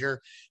 and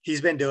Ranger. He's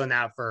been doing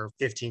that for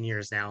 15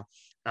 years now.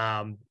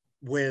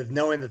 With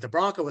knowing that the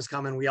Bronco was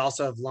coming, we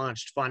also have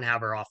launched Fun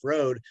Haver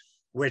Off-Road,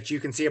 which you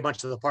can see a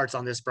bunch of the parts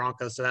on this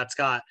Bronco. So that's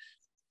got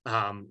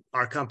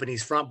our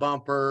company's front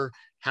bumper,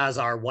 has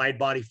our wide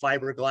body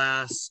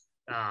fiberglass,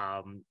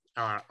 our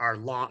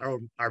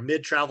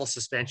mid-travel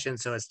suspension.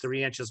 So it's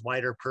 3 inches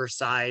wider per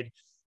side.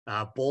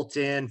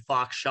 Bolt-in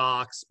Fox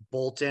shocks,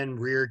 bolt-in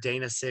rear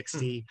Dana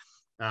 60,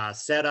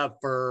 set up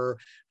for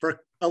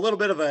a little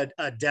bit of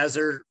a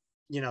desert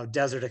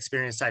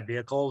experience type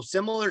vehicle,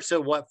 similar to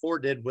what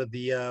Ford did with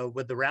the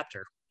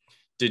Raptor.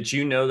 Did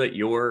you know that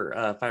your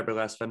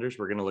fiberglass fenders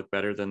were going to look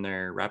better than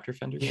their Raptor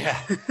fenders?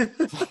 Yeah.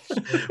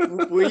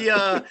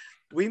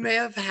 We may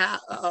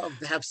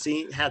have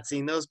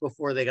seen those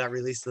before they got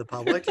released to the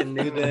public, and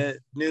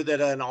knew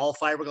that an all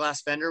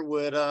fiberglass fender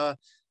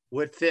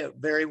would fit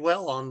very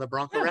well on the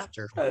Bronco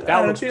Raptor.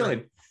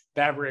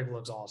 That rig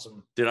looks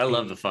awesome. Dude, I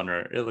love the Fun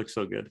Runner. It looks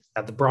so good.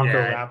 The Bronco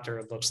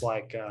Raptor looks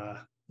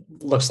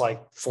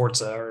like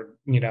Forza or,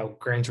 you know,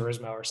 Gran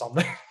Turismo or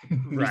something.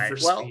 Right.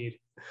 Well, speed.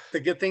 The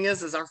good thing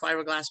is our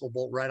fiberglass will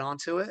bolt right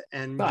onto it,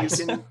 and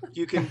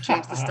you can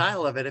change the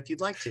style of it if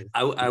you'd like to.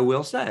 I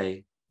will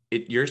say,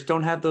 yours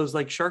don't have those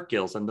like shark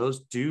gills, and those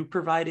do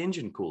provide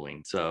engine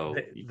cooling. So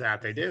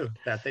they do.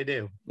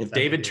 If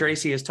David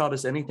Tracy has taught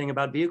us anything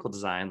about vehicle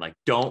design, like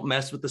don't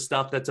mess with the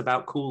stuff that's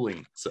about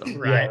cooling. So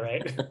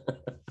right.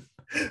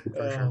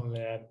 Oh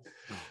man.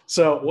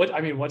 So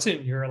what's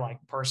in your like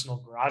personal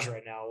garage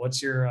right now?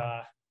 What's your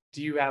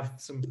do you have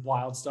some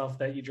wild stuff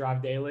that you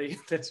drive daily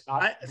that's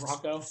not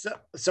Bronco?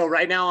 So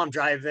right now I'm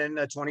driving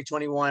a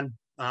 2021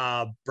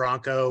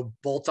 Bronco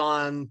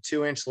bolt-on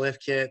 2-inch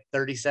lift kit,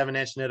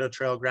 37-inch Nitto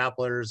trail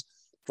grapplers,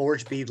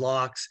 forged bead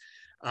locks.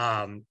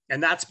 And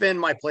that's been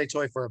my play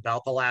toy for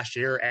about the last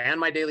year, and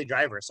my daily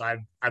driver. So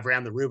I've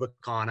ran the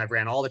Rubicon, I've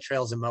ran all the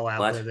trails in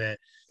Moab with it,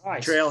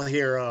 Trail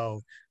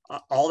Hero,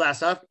 all that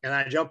stuff. And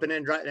I jump in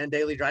and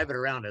daily drive it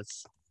around.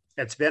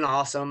 It's been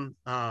awesome.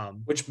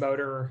 Which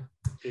motor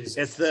is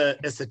it's the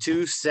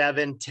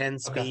 2.7 10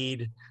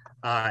 speed.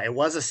 It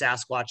was a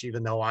Sasquatch,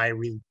 even though I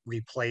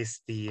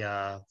replaced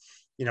the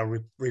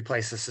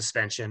replace the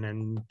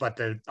suspension, but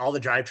all the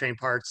drivetrain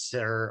parts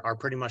are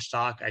pretty much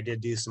stock. I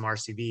did do some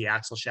RCV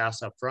axle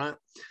shafts up front,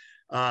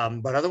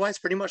 but otherwise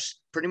pretty much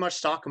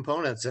stock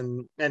components,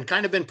 and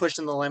kind of been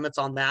pushing the limits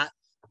on that.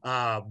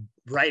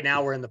 Right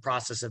now we're in the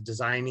process of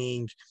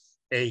designing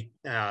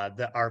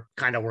our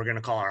kind of, we're going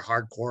to call our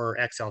hardcore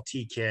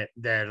XLT kit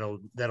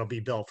that'll be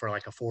built for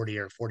like a 40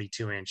 or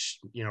 42 inch,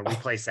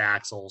 replace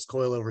axles,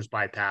 coilovers,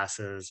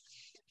 bypasses,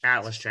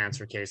 Atlas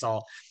transfer case,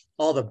 all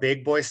the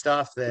big boy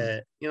stuff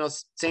that,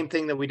 same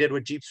thing that we did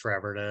with Jeeps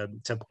forever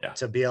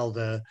to be able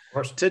to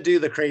do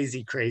the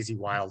crazy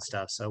wild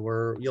stuff.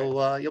 So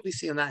you'll be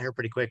seeing that here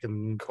pretty quick,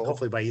 and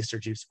hopefully by Easter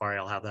Jeep Safari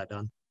I'll have that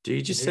done. Dude,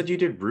 you just said you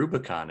did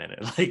Rubicon in it.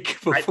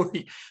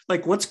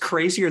 What's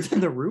crazier than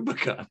the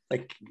Rubicon?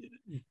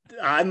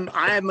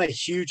 I'm a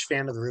huge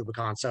fan of the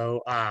Rubicon.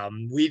 So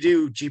we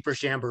do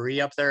Jeepers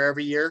Jamboree up there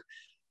every year.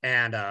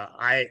 And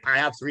I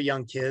have 3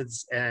 young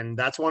kids, and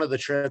that's one of the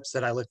trips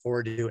that I look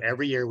forward to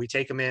every year. We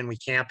take them in, we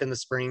camp in the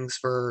Springs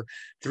for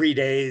 3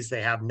 days.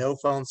 They have no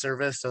phone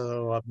service.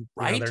 So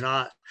they're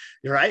not,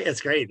 you're right. It's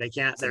great.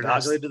 They're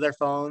not glued to their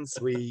phones.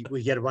 We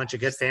get a bunch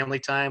of good family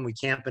time. We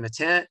camp in a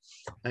tent,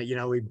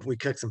 we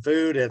cook some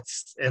food.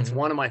 It's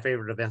one of my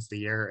favorite events of the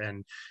year.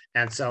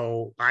 And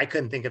so I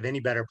couldn't think of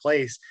any better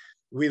place.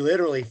 We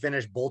literally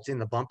finished bolting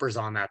the bumpers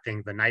on that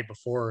thing the night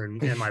before in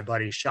my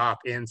buddy's shop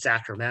in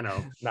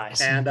Sacramento.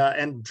 Nice.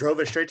 And drove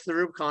it straight to the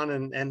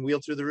Rubicon and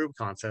wheeled through the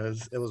Rubicon. So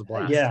it was a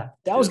blast. Yeah,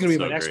 that was going to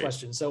be my next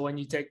question. So when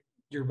you take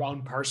your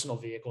own personal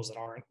vehicles that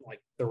aren't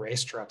like the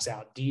race trucks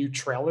out, do you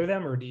trailer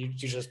them, or do you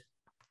just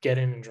get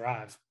in and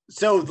drive?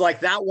 So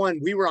like that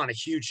one, we were on a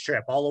huge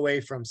trip all the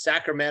way from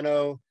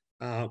Sacramento.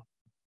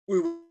 We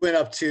went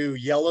up to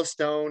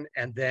Yellowstone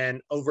and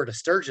then over to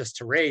Sturgis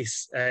to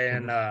race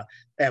and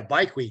at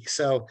Bike Week.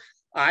 So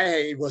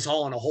I was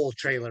hauling a whole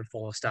trailer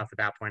full of stuff at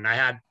that point. I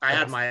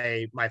had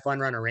my Fun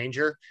Runner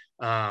Ranger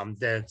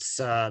that's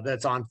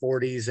on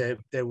 40s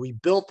that we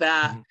built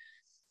that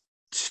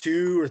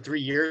 2 or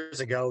 3 years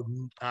ago,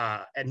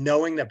 and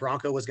knowing that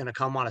Bronco was going to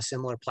come on a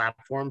similar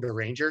platform to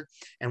Ranger,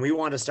 and we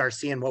wanted to start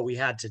seeing what we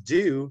had to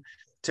do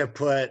to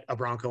put a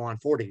Bronco on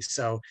 40s.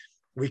 So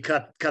we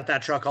cut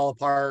that truck all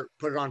apart,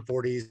 put it on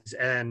 40s,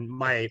 and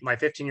my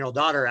 15-year-old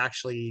daughter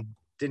actually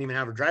didn't even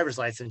have her driver's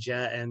license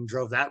yet and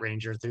drove that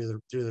Ranger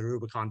through the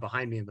Rubicon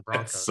behind me in the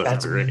Bronco.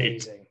 That's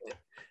amazing.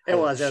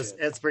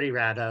 It's pretty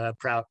rad.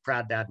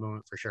 Proud dad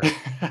moment for sure.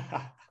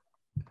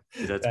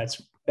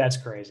 That's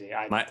crazy.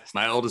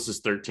 My oldest is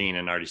 13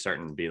 and already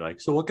starting to be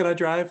like, so what can I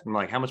drive? I'm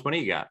like, how much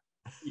money you got?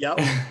 Yep.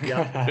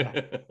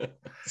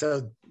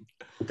 So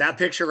that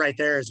picture right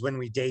there is when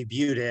we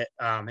debuted it.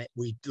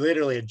 We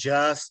literally had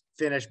just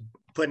finished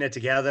putting it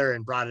together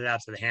and brought it out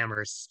to the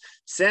Hammers.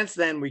 Since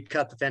then, we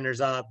cut the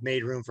fenders up,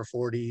 made room for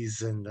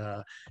 40s, and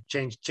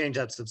changed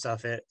up some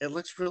stuff. It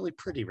looks really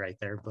pretty right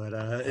there, but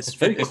it's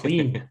very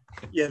clean.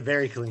 Yeah,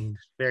 very clean.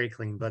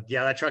 But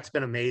yeah, that truck's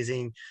been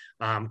amazing.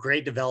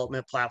 Great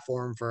development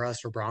platform for us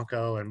for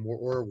Bronco, and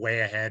we're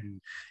way ahead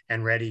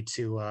and ready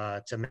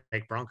to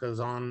make Broncos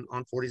on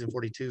 40s and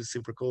 42s.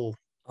 Super cool.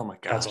 Oh my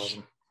gosh. That's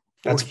awesome.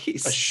 That's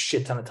a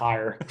shit ton of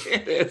tire.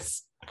 It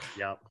is.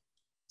 Yep.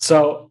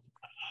 So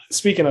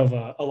speaking of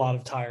a lot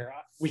of tire,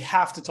 we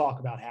have to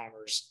talk about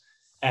Hammers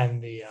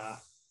and the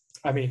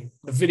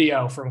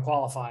video from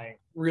qualifying.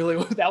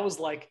 Really, that was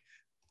like,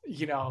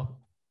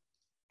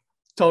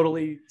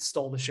 totally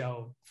stole the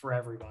show for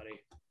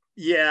everybody.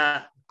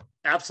 Yeah,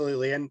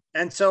 absolutely.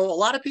 And so a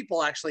lot of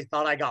people actually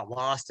thought I got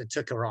lost and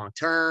took a wrong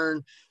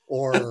turn,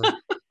 or,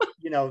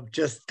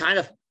 just kind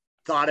of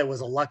thought it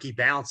was a lucky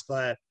bounce.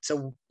 But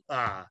so,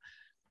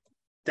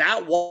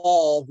 that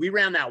wall, we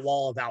ran that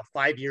wall about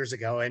 5 years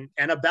ago, and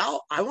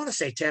about, I want to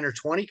say 10 or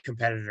 20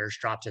 competitors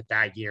dropped it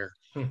that year.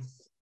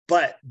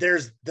 But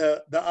there's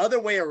the other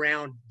way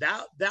around.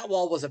 That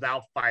wall was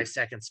about 5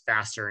 seconds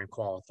faster in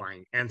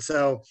qualifying. And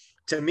so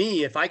to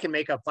me, if I can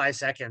make up 5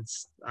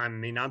 seconds,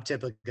 I'm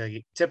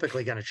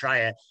typically going to try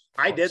it.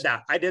 I did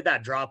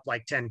that drop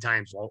like 10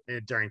 times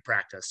during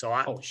practice. So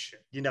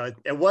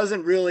it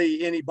wasn't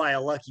really any by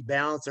a lucky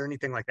bounce or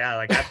anything like that.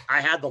 Like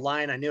I had the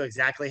line, I knew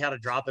exactly how to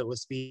drop it with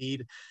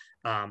speed.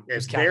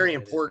 It's very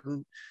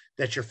important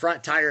that your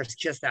front tires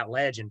kiss that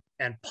ledge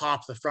and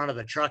pop the front of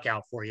the truck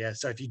out for you.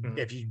 So if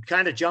you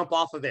kind of jump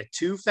off of it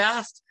too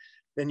fast,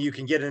 then you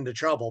can get into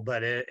trouble.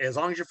 But as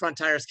long as your front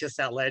tires kiss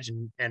that ledge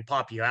and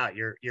pop you out,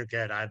 you're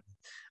good.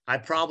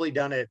 I've probably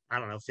done it, I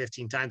don't know,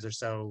 15 times or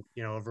so,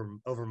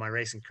 over my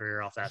racing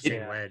career off that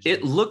same ledge.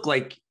 It looked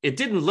like, it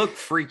didn't look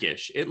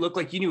freakish. It looked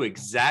like you knew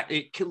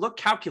exactly, it looked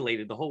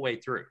calculated the whole way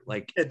through.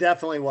 Like it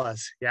definitely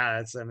was.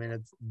 Yeah.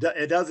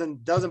 It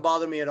doesn't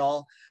bother me at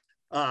all.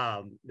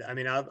 I'll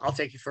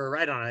take you for a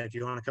ride on it if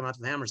you want to come out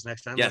to the Hammers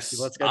next time. Yes,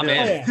 let's go. I'm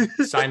in.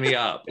 Sign me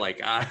up.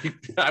 Like I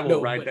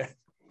will ride that.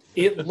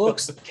 It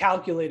looks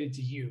calculated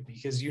to you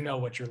because you know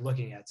what you're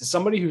looking at. To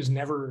somebody who's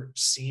never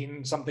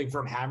seen something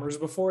from Hammers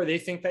before, they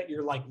think that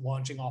you're like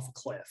launching off a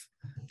cliff.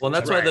 Well,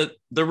 that's why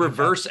the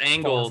reverse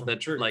angle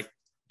that like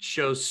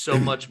shows so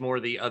much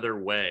more the other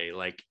way.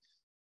 Like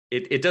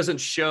it doesn't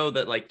show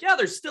that like, yeah,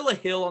 there's still a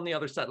hill on the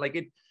other side.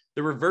 Like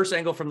the reverse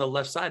angle from the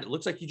left side, it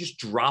looks like you just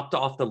dropped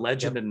off the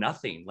ledge into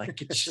nothing. Like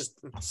it's just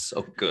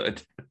so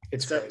good.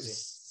 It's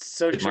crazy.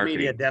 Social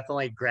media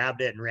definitely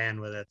grabbed it and ran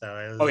with it,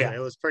 though. It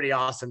was pretty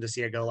awesome to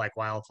see it go like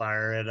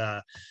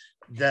wildfire.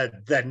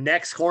 the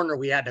next corner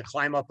we had to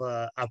climb up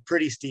a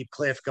pretty steep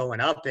cliff going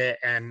up it,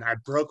 and I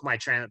broke my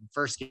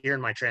first gear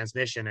in my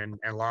transmission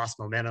and lost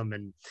momentum,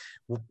 and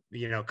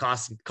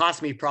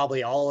cost me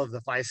probably all of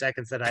the 5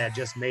 seconds that I had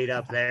just made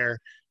up there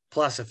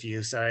plus a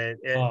few. So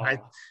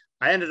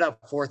I ended up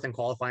fourth in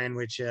qualifying,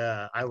 which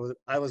I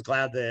was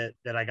glad that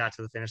I got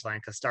to the finish line,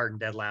 because starting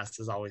dead last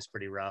is always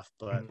pretty rough.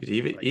 But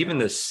even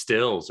the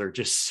stills are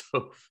just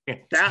so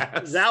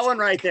fantastic. That one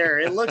right there,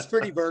 it looks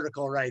pretty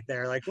vertical right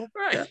there. Like,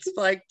 that's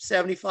like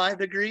 75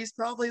 degrees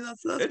probably.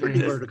 That's pretty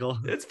vertical.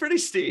 It's pretty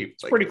steep.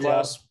 It's pretty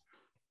close.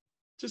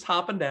 Just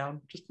hopping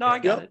down. I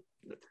got it.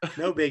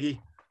 No biggie.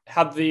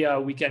 How'd the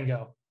weekend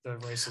go? The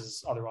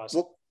races otherwise?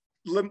 Well,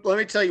 let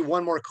me tell you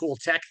one more cool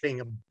tech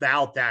thing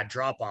about that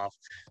drop off.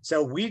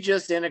 So we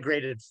just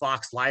integrated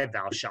Fox live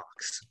valve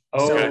shocks.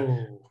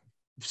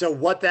 So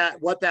what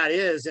that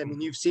is, I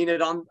mean, you've seen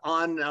it on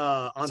Ford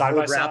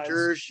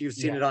Raptors, you've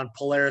seen it on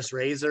Polaris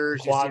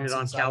Razors, you've seen it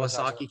on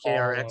Kawasaki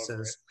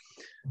KRXs.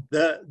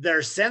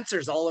 There's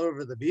sensors all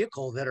over the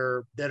vehicle that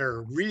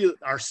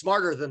are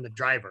smarter than the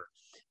driver.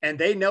 And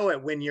they know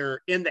it when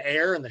you're in the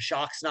air and the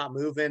shock's not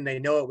moving. They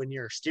know it when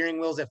your steering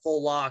wheel's at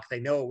full lock. They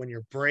know it when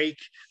your brake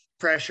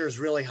pressure is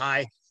really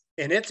high,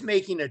 and it's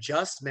making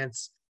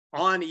adjustments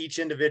on each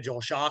individual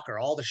shock or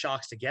all the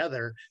shocks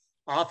together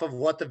off of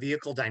what the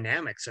vehicle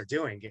dynamics are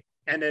doing.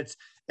 And it's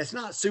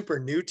not super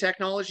new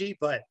technology,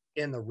 but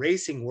in the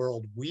racing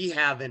world, we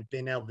haven't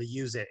been able to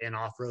use it in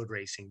off-road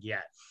racing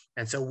yet.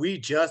 And so we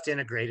just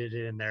integrated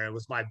it in there. It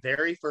was my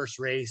very first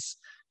race,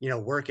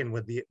 working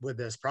with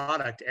this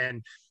product.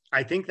 And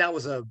I think that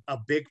was a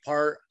big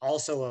part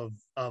also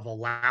of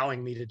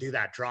allowing me to do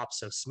that drop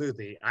so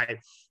smoothly.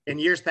 In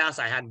years past,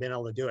 I hadn't been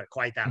able to do it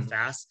quite that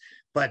fast,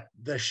 but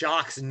the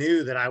shocks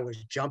knew that I was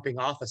jumping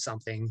off of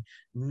something,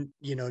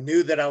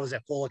 knew that I was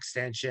at full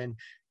extension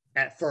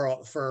for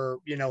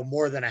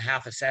more than a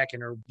half a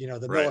second, or,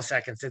 the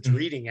milliseconds it's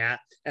reading at.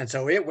 And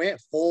so it went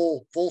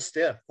full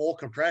stiff, full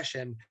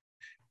compression,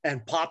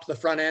 and popped the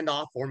front end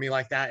off for me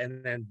like that,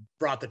 and then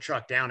brought the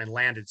truck down and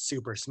landed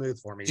super smooth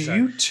for me. Do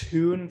you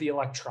tune the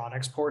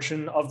electronics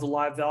portion of the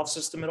live valve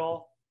system at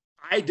all?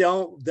 I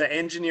don't. The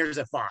engineers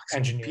at Fox,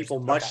 people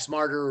much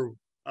smarter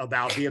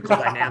about vehicle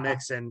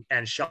dynamics and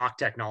shock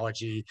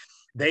technology,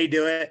 they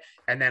do it.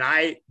 And then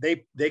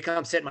they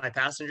come sit in my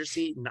passenger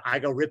seat, and I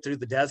go rip through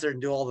the desert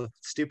and do all the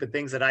stupid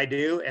things that I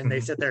do. And they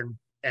sit there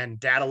and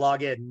data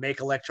log it and make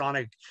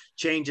electronic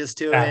changes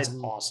to it. That's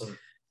awesome.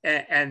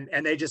 And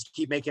they just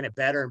keep making it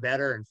better and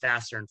better and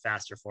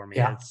faster for me.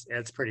 Yeah.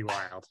 It's pretty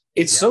wild.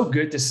 It's so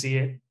good to see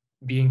it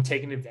being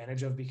taken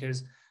advantage of,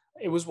 because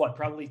it was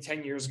probably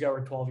 10 years ago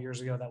or 12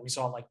 years ago that we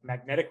saw like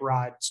magnetic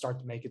ride start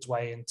to make its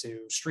way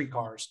into street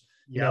cars,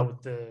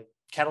 with the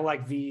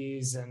Cadillac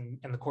V's and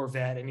the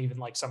Corvette, and even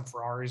like some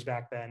Ferraris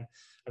back then.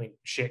 I mean,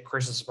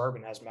 Chris's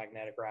Suburban has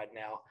magnetic ride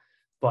now,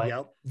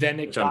 but then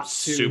it got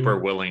super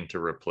willing to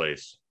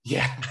replace.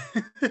 Yeah.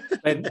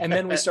 and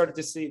then we started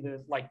to see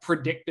the like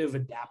predictive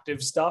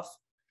adaptive stuff,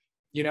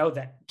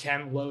 that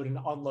can load and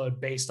unload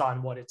based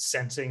on what it's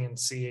sensing and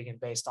seeing, and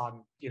based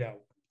on,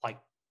 like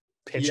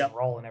pitch and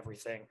roll and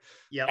everything.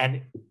 Yeah.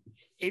 And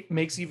it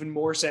makes even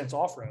more sense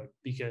off-road,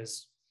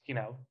 because,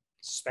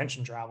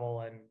 suspension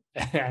travel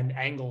and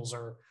angles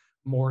are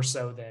more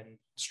so than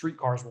street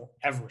cars will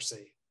ever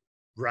see.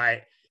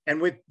 Right. And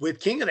with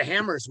King of the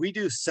Hammers, we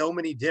do so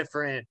many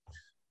different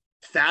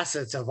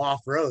facets of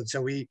off-road.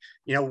 So we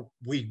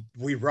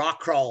rock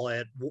crawl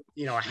at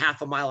a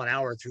half a mile an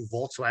hour through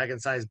Volkswagen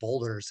sized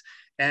boulders,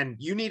 and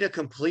you need a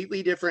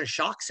completely different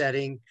shock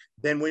setting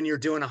than when you're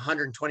doing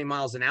 120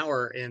 miles an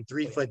hour in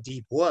 3-foot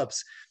deep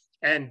whoops.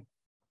 And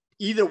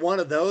either one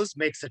of those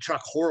makes the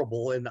truck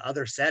horrible in the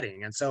other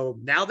setting. And so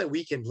now that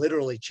we can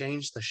literally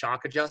change the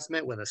shock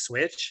adjustment with a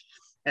switch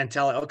and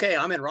tell it, okay,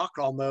 I'm in rock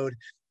crawl mode,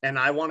 and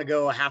I want to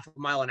go a half a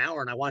mile an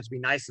hour, and I want it to be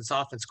nice and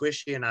soft and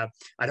squishy. And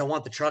I don't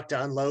want the truck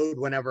to unload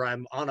whenever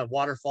I'm on a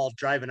waterfall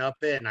driving up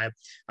it. And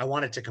I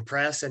want it to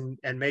compress and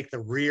make the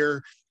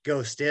rear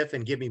go stiff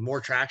and give me more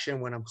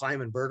traction when I'm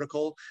climbing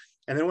vertical.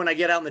 And then when I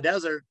get out in the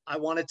desert, I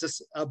want it to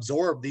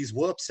absorb these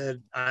whoops at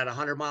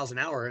 100 miles an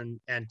hour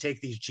and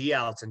take these G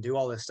outs and do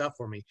all this stuff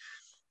for me.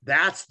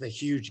 That's the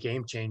huge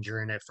game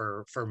changer in it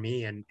for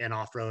me and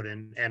off-road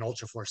and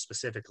Ultraforce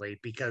specifically,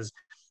 because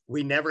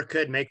we never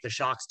could make the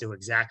shocks do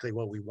exactly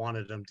what we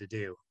wanted them to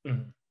do.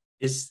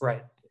 It's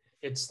right.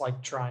 It's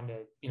like trying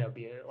to,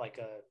 be like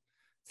a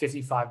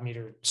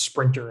 55-meter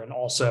sprinter and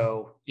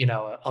also,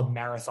 a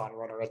marathon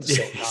runner at the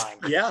same time.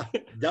 Yeah.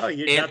 No,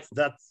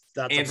 that's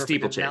a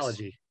perfect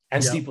analogy.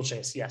 And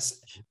steeplechase,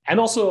 yes. And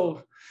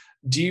also,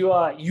 do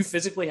you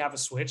physically have a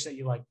switch that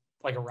you like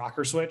a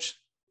rocker switch?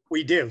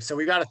 We do. So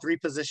we got a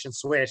 3-position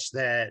switch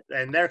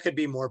and there could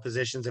be more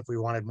positions if we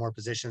wanted more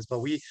positions, but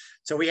we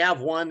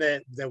have one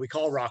that we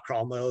call rock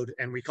crawl mode,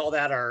 and we call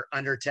that our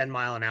under 10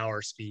 mile an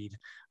hour speed.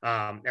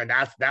 And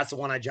that's the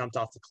one I jumped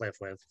off the cliff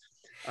with.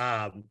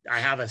 I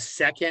have a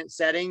second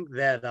setting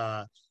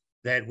that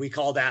we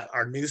call that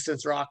our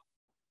nuisance rock.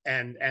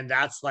 And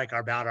that's like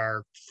about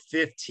our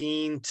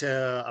 15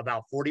 to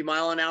about 40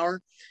 mile an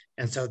hour.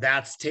 And so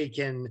that's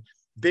taken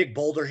big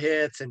boulder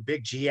hits and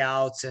big G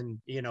outs and,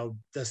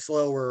 the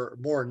slower,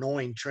 more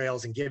annoying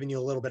trails and giving you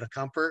a little bit of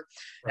comfort.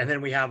 Right. And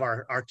then we have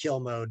our kill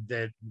mode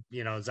that,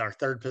 is our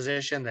third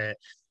position that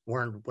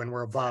when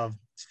we're above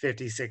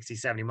 50, 60,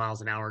 70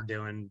 miles an hour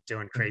doing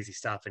crazy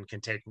stuff and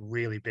can take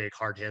really big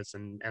hard hits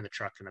and the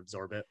truck can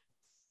absorb it.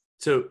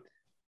 So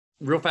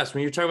real fast,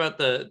 when you talk about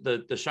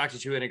the shocks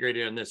that you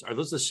integrated in this, are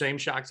those the same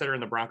shocks that are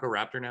in the Bronco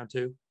Raptor now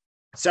too?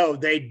 So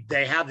they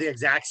have the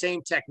exact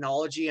same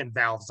technology and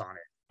valves on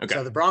it. Okay.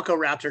 So the Bronco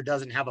Raptor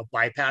doesn't have a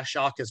bypass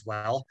shock as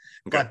well,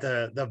 but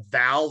the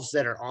valves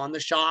that are on the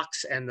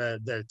shocks and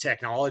the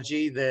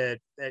technology that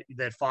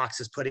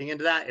Fox is putting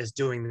into that is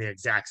doing the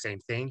exact same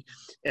thing.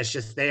 It's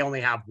just they only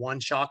have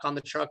one shock on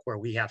the truck where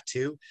we have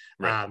two.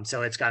 Right.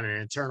 So it's got an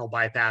internal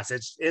bypass.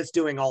 It's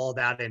doing all of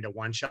that into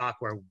one shock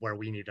where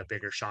we need a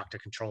bigger shock to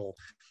control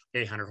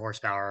 800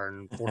 horsepower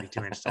and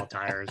 42-inch tall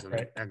tires and,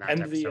 right. and that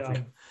and type of stuff.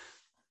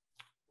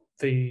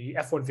 The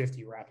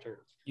F-150 Raptor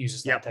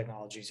uses that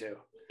technology too.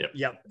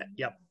 Yep,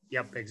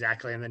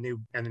 exactly. And the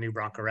new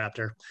Bronco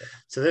Raptor.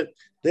 So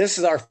this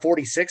is our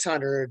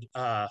 4600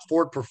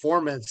 Ford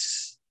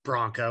Performance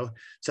Bronco.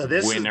 So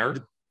this winner.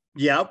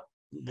 Yep,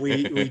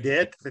 we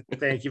did.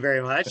 Thank you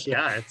very much.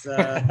 Yeah,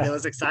 it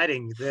was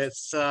exciting.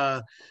 This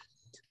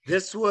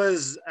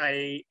was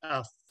a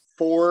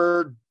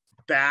Ford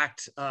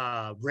backed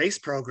race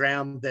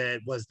program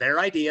that was their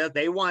idea.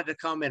 They wanted to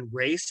come and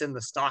race in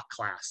the stock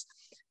class,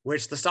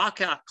 which the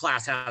stock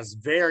class has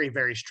very,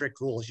 very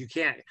strict rules. You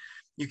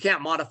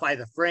can't modify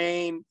the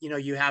frame.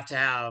 You have to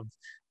have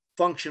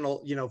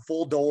functional,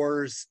 full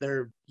doors.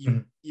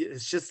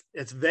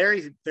 It's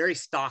very, very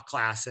stock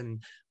class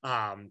and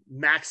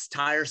max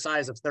tire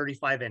size of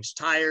 35-inch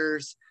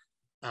tires.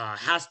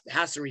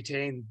 Has to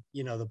retain,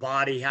 the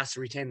body, has to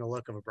retain the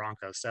look of a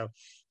Bronco. So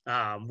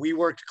we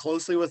worked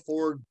closely with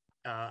Ford,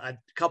 a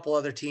couple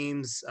other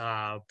teams,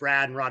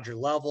 Brad and Roger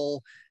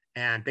Lovell,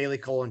 and Bailey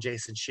Cole and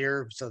Jason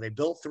Shear. So they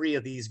built 3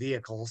 of these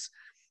vehicles.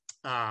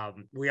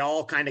 We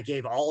all kind of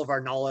gave all of our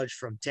knowledge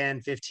from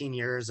 10, 15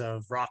 years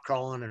of rock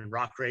crawling and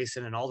rock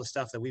racing and all the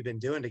stuff that we've been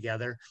doing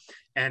together.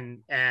 And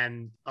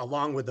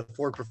along with the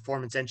Ford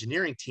Performance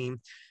Engineering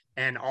team,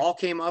 and all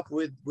came up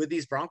with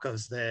these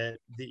Broncos that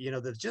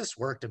just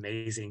worked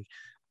amazing.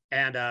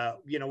 And,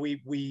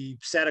 we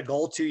set a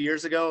goal 2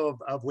 years ago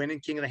of winning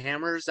King of the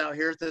Hammers out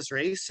here at this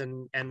race.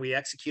 And we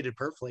executed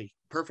perfectly.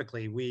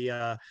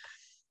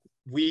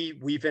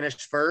 We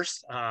finished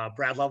first.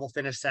 Brad Lovell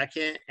finished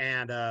second,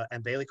 and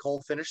Bailey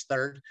Cole finished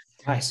third.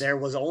 Nice. There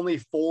was only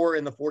 4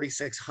 in the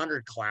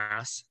 4600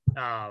 class,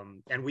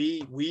 and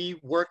we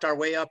worked our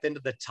way up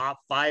into the top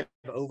 5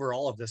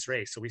 overall of this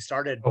race. So we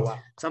started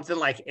something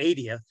like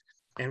 80th,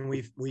 and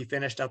we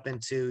finished up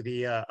into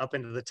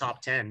the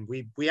top 10.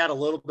 We had a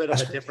little bit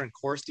of a different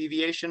course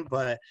deviation,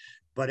 but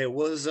it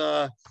was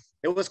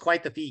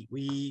quite the feat.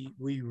 We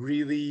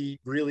really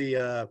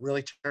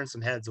turned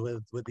some heads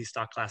with these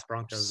stock class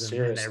Broncos in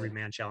the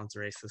Everyman Challenge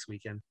race this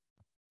weekend.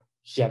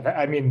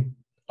 Yeah,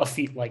 a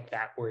feat like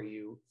that where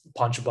you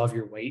punch above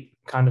your weight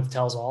kind of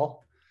tells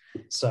all.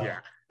 So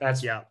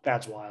that's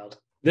wild.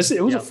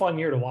 It was a fun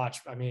year to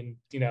watch.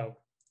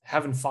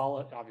 Having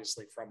followed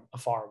obviously from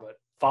afar, but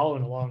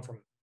following along from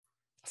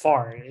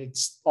afar,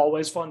 it's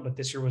always fun. But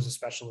this year was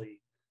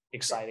especially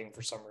exciting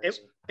for some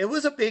reason. It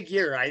was a big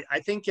year. I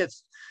think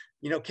it's.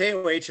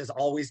 KOH is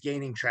always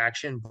gaining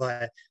traction,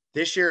 but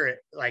this year,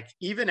 like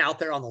even out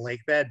there on the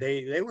lake bed,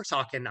 they were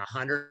talking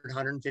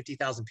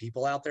 150,000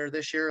 people out there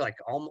this year, like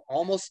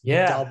almost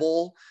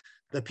double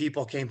the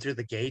people came through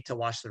the gate to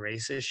watch the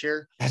race this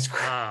year. That's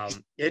great.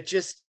 It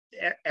just,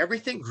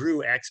 everything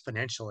grew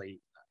exponentially.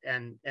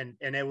 And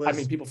it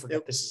was, people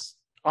forget this is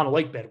on a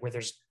lake bed where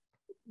there's.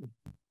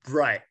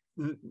 Right.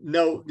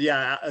 No,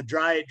 a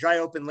dry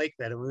open lake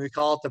bed. And we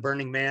call it the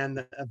Burning Man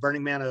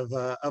of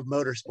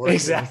motorsports.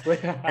 Exactly.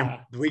 And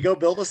we go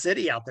build a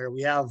city out there.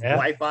 We have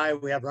Wi-Fi,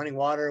 we have running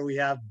water, we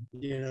have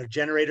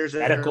generators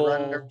that are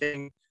running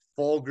everything,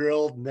 full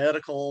grilled,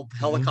 medical,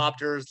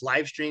 helicopters,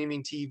 live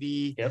streaming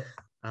TV. Yep.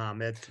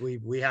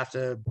 We have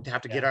to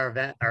get our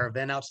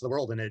event out to the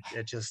world, and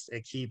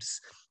it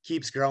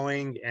keeps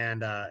growing,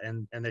 and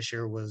this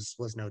year was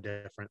no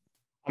different.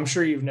 I'm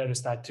sure you've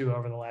noticed that too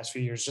over the last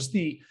few years.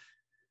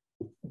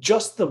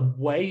 Just the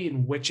way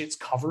in which it's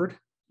covered,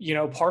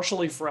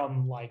 partially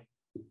from like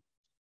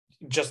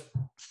just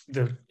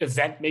the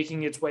event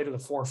making its way to the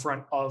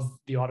forefront of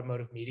the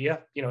automotive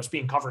media. It's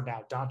being covered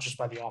now, not just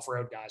by the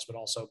off-road guys, but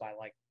also by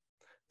like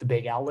the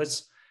big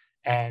outlets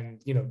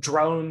and,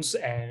 drones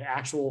and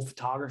actual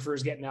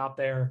photographers getting out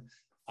there,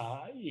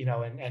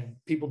 and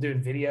people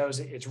doing videos.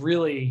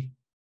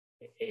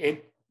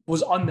 It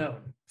was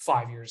unknown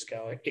 5 years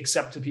ago,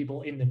 except to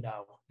people in the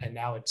know. And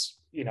now it's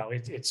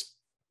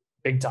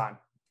big time.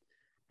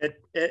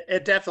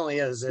 It definitely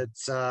is.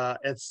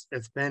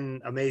 It's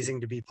been amazing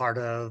to be part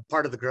of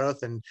the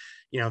growth. And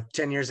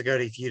 10 years ago,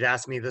 if you'd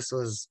asked me this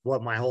was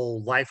what my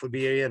whole life would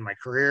be and my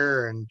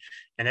career and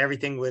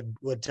everything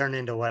would turn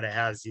into what it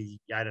has,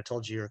 I'd have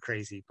told you were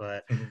crazy.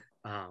 But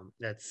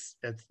It's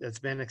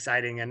been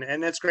exciting,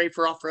 and it's great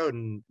for off-road.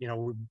 And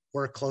we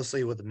work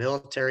closely with the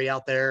military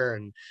out there,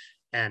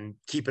 and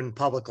keeping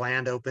public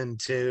land open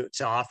to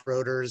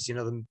off-roaders.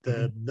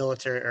 The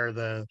military, or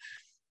the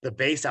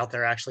base out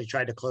there, actually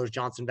tried to close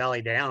Johnson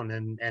Valley down,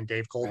 and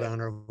Dave Cole, the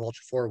owner of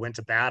Ultra 4, went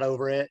to bat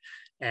over it,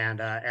 and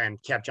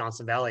kept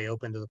Johnson Valley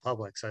open to the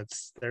public. So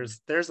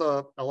there's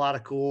a lot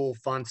of cool,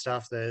 fun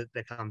stuff that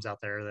comes out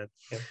there.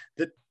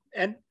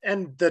 And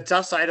the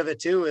tough side of it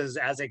too is,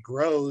 as it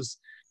grows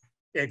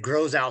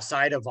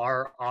outside of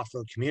our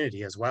off-road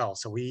community as well.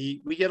 So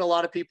we get a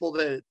lot of people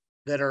that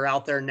are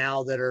out there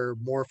now that are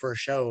more for a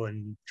show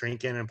and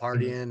drinking and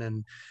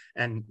partying,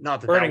 and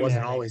not that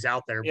wasn't always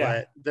out there,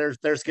 but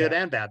there's good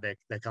and bad that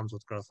comes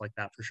with growth like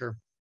that, for sure.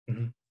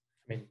 Mm-hmm.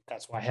 I mean,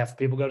 that's why half the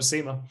people go to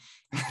SEMA.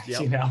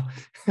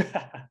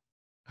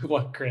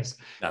 What, Chris?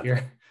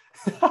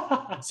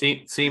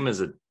 SEMA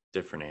is a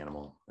different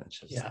animal. That's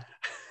just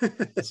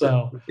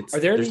So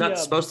there's not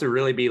supposed to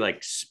really be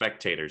like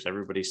spectators.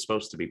 Everybody's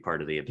supposed to be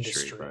part of the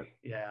industry. But...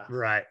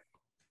 Right.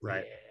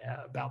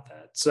 Yeah, about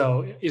that.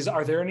 So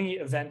are there any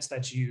events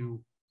that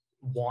you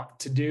want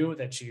to do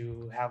that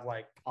you have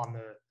like on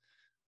the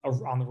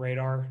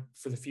radar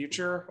for the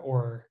future?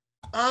 Or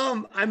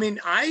I mean,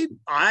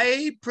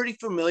 I pretty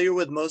familiar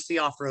with most of the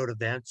off-road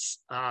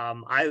events.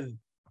 I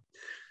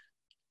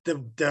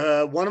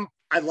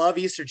love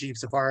Easter Jeep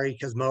Safari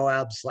because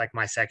Moab's like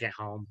my second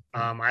home.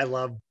 I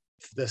love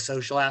the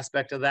social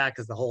aspect of that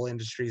because the whole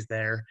industry's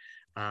there.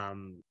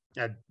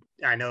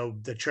 I know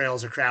the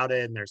trails are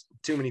crowded and there's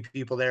too many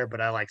people there,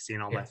 but I like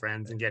seeing all my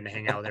friends and getting to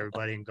hang out with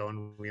everybody and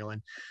going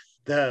wheeling.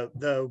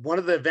 The one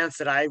of the events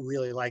that I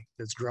really like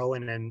that's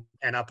growing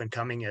and up and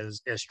coming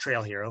is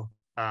Trail Hero.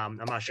 I'm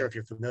not sure if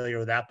you're familiar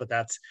with that, but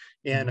that's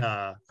in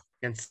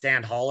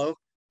Sand Hollow,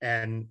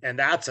 and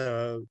that's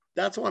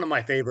one of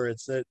my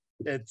favorites.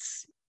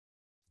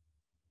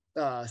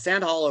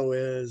 Sand Hollow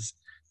it's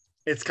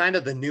kind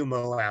of the new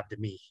Moab to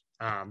me.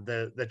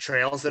 The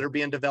trails that are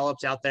being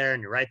developed out there,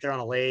 and you're right there on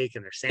a lake,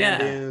 and there's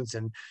sand dunes,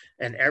 and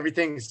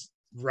everything's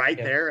right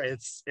there.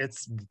 It's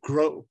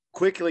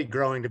quickly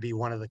growing to be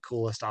one of the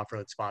coolest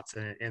off-road spots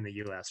in the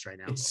US right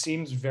now. It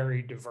seems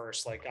very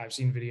diverse. Like I've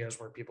seen videos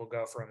where people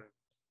go from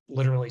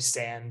literally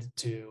sand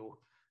to,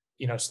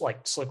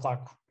 like slick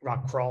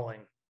rock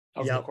crawling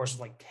over the course of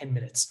like 10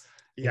 minutes.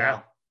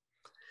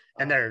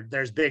 And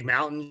there's big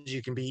mountains.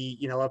 You can be,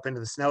 up into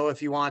the snow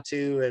if you want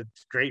to.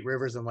 It's great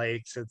rivers and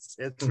lakes. It's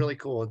really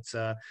cool.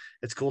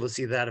 It's cool to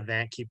see that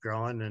event keep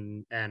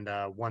growing, and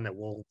one that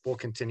we'll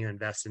continue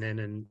investing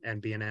in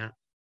and being at.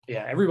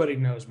 Yeah, everybody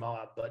knows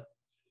Moab, but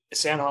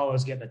Sand Hollow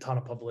is getting a ton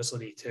of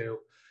publicity too.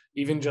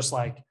 Even just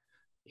like,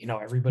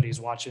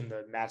 everybody's watching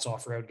the Matt's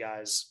Off-Road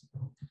guys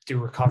do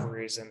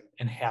recoveries,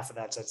 and half of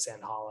that's at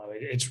Sand Hollow.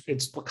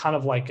 It's kind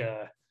of like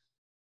you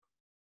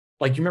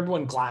remember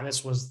when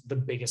Glamis was the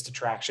biggest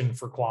attraction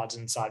for quads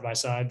and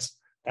side-by-sides?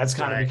 That's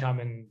kind of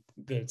becoming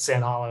the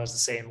Sand Hollow is the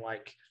same,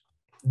 like,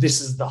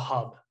 this is the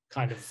hub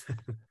kind of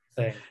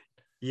thing.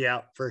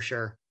 Yeah, for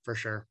sure.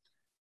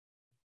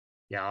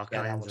 Yeah, all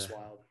kinds of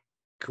wild.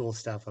 Cool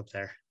stuff up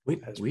there.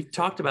 We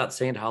talked about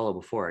Sand Hollow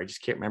before. I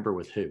just can't remember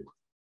with who.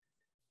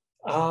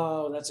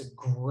 Oh, that's a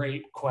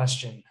great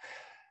question.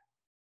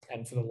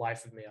 And for the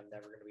life of me, I'm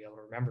never going to be able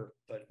to remember.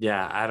 But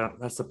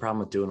that's the problem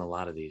with doing a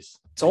lot of these.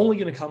 It's only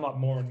going to come up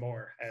more and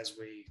more as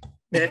we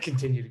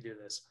continue to do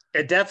this.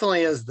 It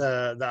definitely is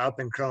the up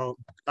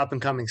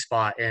and coming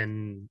spot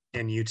in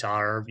Utah,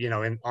 or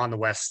on the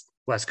west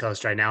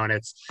coast right now, and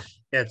it's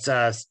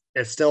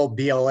still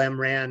BLM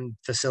ran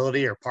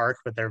facility or park,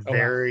 but they're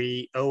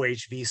very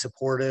OHV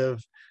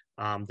supportive.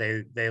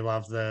 They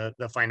love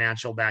the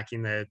financial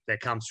backing that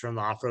comes from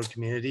the off-road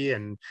community,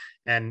 and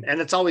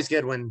it's always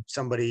good when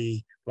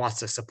somebody wants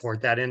to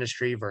support that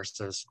industry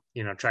versus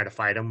try to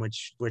fight them,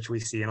 which we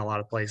see in a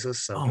lot of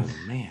places. So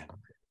man,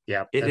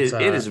 yeah, it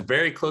is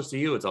very close to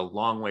you. It's a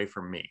long way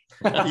from me.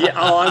 Dude,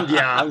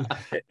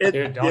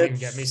 don't even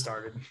get me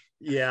started.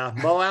 Yeah,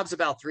 Moab's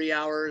about 3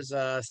 hours.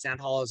 Sand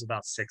Hollow is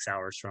about 6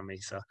 hours from me,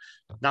 so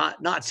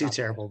not too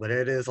terrible, but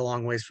it is a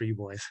long ways for you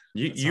boys.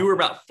 You were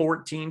about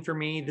 14 for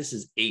me. This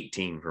is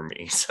 18 for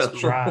me. So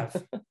drive.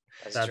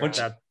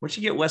 Once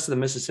you get west of the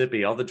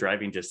Mississippi, all the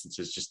driving distance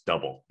is just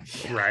double.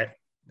 Right.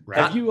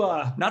 Have you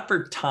not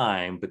for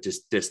time, but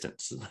just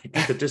distance?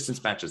 Like the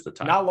distance matches the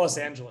time. Not Los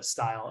Angeles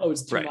style. Oh,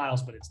 it's 2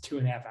 miles, but it's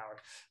 2.5 hours.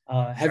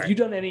 Have you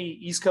done any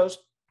East Coast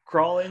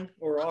crawling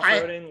or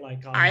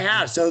off-roading? I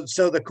have. So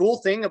the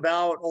cool thing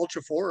about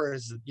Ultra 4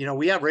 is,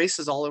 we have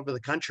races all over the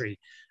country.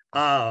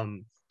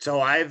 So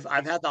I've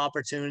had the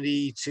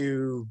opportunity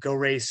to go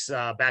race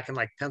back in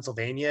like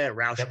Pennsylvania at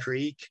Roush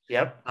Creek.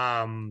 Yep.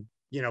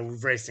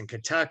 We've raced in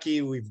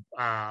Kentucky. We've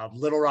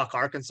Little Rock,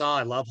 Arkansas.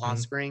 I love Hot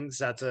Springs.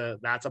 That's a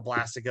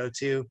blast to go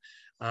to.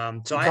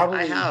 So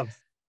I have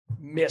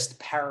missed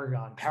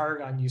Paragon.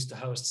 Paragon used to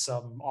host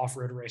some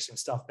off-road racing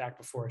stuff back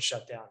before it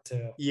shut down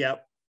too.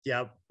 Yep.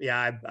 Yeah.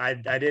 I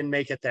didn't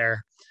make it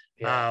there.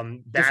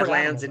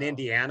 Badlands in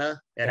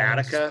Indiana at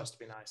Attica. Supposed to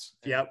be nice.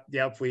 Yeah.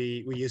 Yep.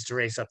 We used to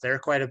race up there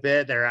quite a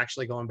bit. They're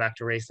actually going back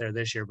to race there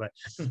this year, but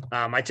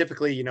I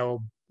typically,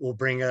 will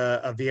bring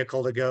a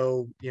vehicle to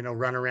go,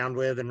 run around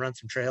with and run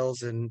some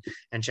trails and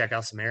check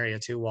out some area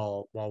too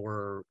while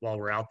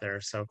we're out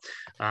there. So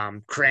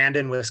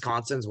Crandon,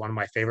 Wisconsin is one of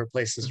my favorite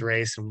places to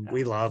race, and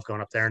we love going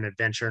up there and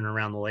adventuring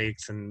around the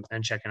lakes and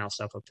checking out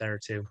stuff up there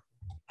too.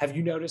 Have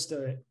you noticed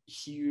a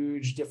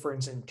huge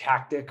difference in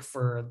tactic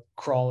for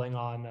crawling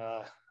on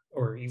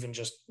or even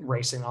just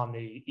racing on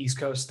the East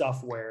Coast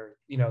stuff where,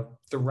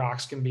 the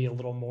rocks can be a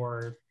little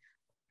more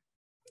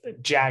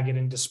jagged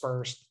and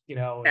dispersed,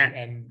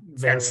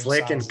 and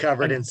slick and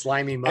covered in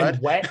slimy mud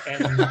and wet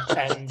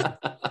and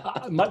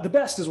the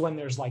best is when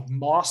there's like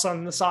moss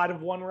on the side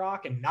of one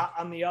rock and not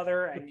on the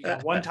other, and you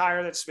got one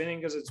tire that's spinning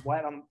because it's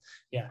wet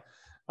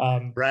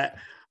right.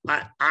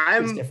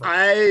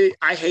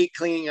 I hate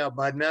cleaning up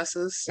mud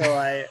messes, so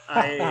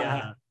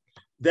I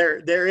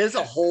there is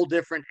a whole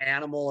different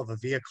animal of a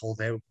vehicle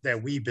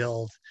that we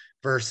build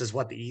versus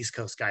what the East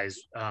Coast guys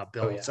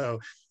build. So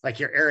like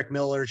your Eric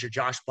Millers, your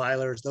Josh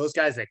Beilers, those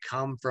guys that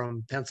come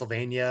from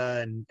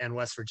Pennsylvania and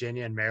West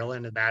Virginia and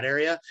Maryland and that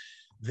area,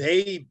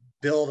 they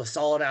build a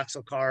solid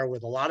axle car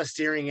with a lot of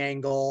steering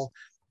angle.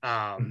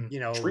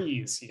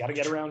 Trees, you got to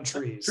get around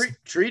trees.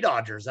 Tree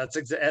dodgers. That's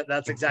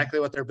exactly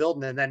what they're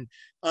building. And then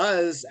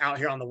us out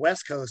here on the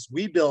West Coast,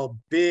 we build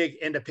big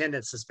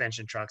independent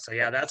suspension trucks. So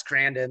that's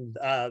Crandon.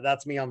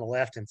 That's me on the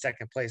left in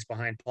second place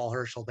behind Paul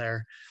Herschel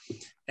there.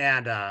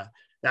 And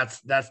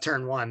that's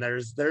turn one.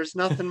 There's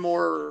nothing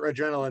more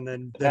adrenaline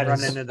than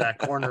running into that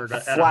corner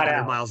at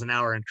 100 miles an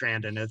hour in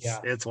Crandon.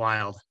 It's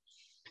wild.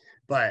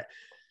 But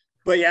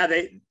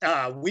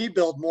we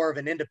build more of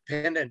an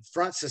independent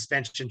front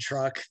suspension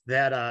truck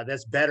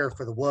that's better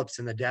for the whoops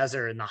in the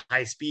desert and the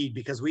high speed,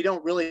 because we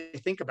don't really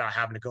think about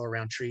having to go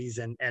around trees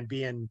and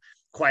being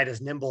quite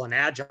as nimble and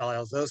agile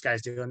as those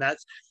guys do. And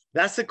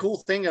that's the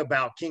cool thing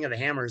about King of the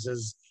Hammers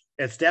is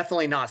it's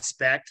definitely not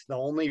spec'd. The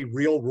only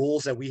real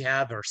rules that we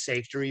have are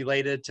safety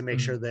related to make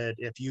sure that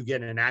if you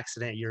get in an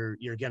accident, you're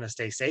going to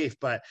stay safe.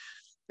 But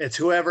it's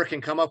whoever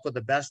can come up with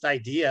the best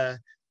idea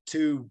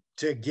to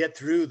get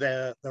through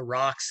the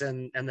rocks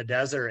and the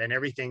desert and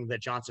everything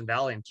that Johnson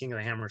Valley and King of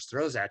the Hammers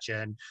throws at you.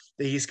 And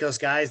the East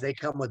Coast guys, they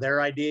come with their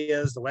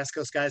ideas. The West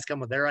Coast guys come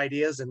with their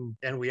ideas,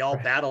 and we all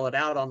battle it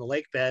out on the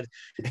lake bed.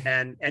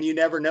 And you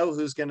never know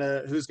who's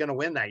gonna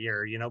win that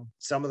year.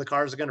 Some of the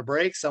cars are gonna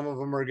break, some of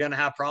them are gonna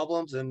have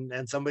problems,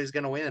 and somebody's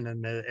gonna win.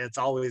 And it's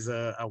always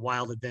a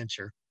wild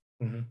adventure.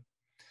 Mm-hmm.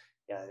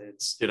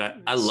 Yeah,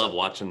 I love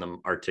watching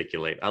them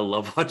articulate. I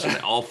love watching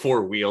all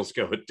four wheels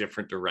go a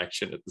different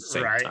direction at the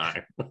same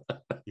time.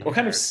 What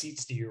kind of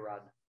seats do you run?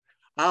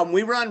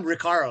 We run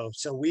Recaro.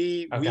 So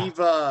we've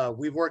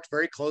worked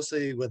very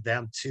closely with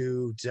them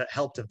to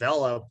help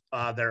develop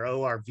their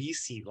ORV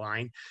seat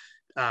line.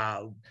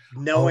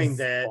 Knowing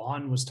that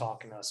Vaughn was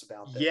talking to us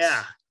about this.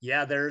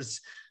 Yeah.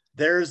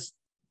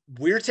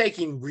 We're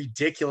taking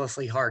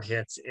ridiculously hard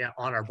hits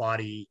on our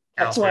body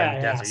out there in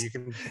the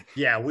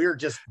desert. We're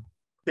just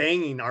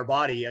banging our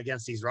body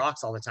against these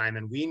rocks all the time,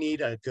 and we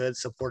need a good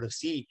supportive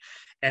seat,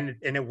 and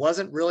it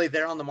wasn't really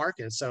there on the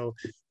market. So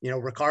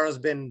Recaro's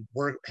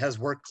has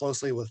worked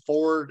closely with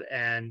Ford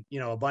and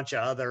a bunch of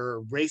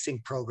other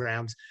racing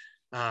programs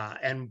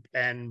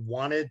and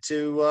wanted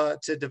to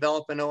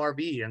develop an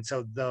ORV. And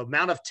so the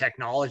amount of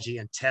technology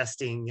and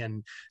testing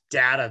and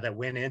data that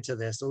went into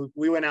this, so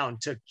we went out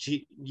and took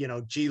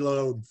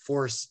G-load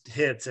force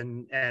hits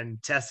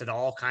and tested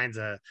all kinds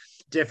of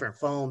different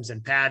foams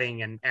and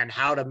padding and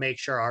how to make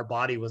sure our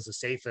body was the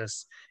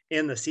safest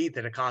in the seat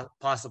that it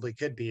possibly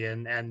could be,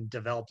 and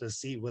developed this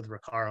seat with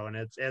Recaro. And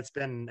it's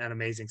been an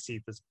amazing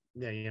seat that's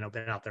been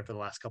out there for the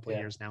last couple of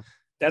years now.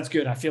 That's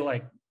good. I feel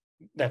like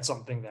that's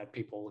something that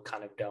people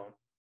kind of don't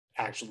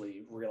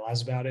actually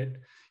realize about it,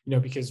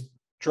 because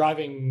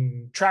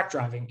track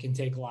driving can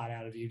take a lot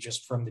out of you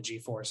just from the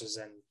G-forces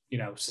and,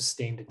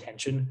 sustained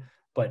attention.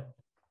 But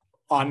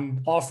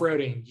on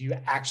off-roading, you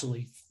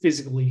actually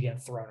physically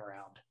get thrown around.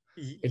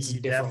 You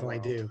definitely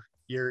do.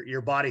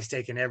 Your body's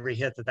taking every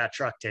hit that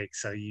truck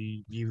takes. So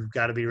you've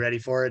got to be ready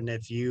for it. And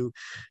if you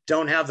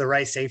don't have the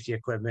right safety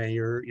equipment,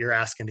 you're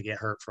asking to get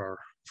hurt for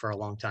a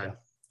long time.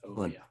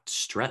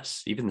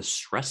 Stress, even the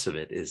stress of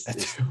it is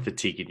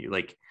fatiguing you.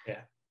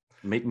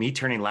 Me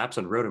turning laps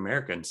on Road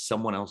America in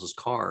someone else's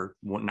car,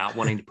 not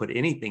wanting to put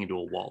anything into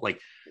a wall. Like,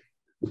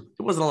 it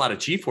wasn't a lot of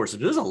G-force.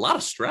 There's a lot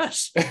of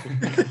stress.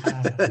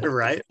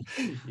 Right.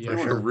 You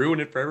want to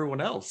ruin it for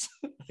everyone else.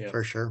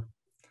 For sure.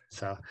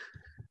 So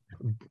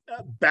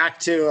back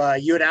to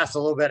you had asked a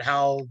little bit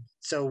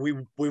so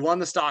we won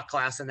the stock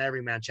class and the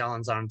Everyman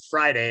Challenge on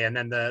Friday, and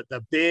then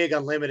the big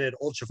unlimited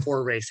Ultra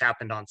 4 race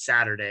happened on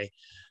Saturday.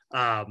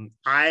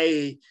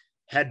 I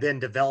had been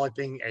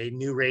developing a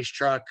new race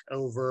truck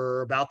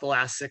over about the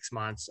last 6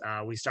 months.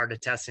 We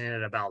started testing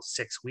it about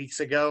 6 weeks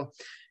ago.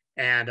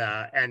 And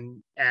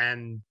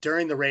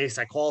during the race,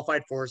 I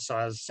qualified for it. So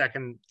I was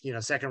second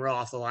row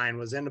off the line,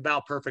 was in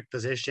about perfect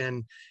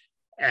position,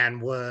 and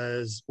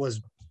was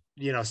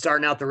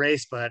starting out the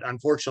race, but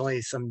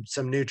unfortunately some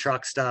new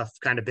truck stuff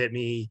kind of bit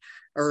me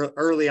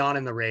early on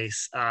in the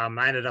race. I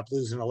ended up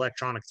losing an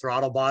electronic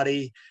throttle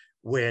body,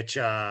 which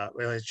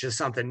is just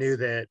something new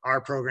that our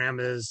program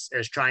is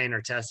trying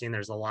or testing.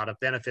 There's a lot of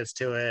benefits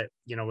to it,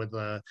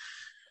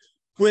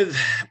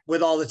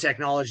 with all the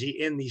technology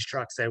in these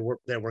trucks that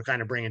we're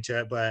kind of bringing to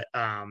it. But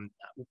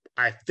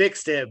I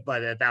fixed it,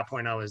 but at that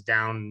point I was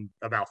down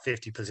about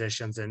 50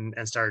 positions and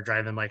started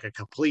driving like a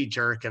complete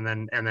jerk, and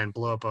then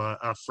blew up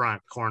a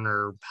front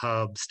corner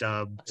hub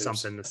stub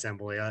something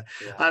assembly. I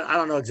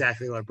don't know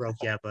exactly what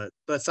broke yet,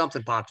 but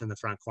something popped in the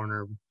front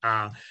corner.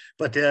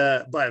 But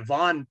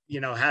Vaughn,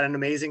 had an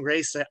amazing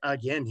race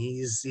again.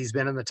 He's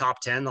been in the top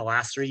 10 the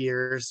last 3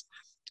 years.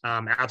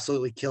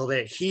 Absolutely killed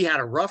it. He had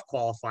a rough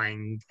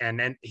qualifying, and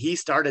then he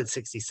started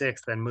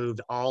 66th and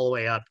moved all the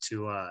way up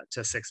to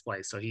 6th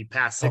place. So he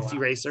passed 60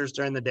 racers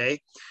during the day,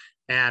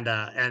 and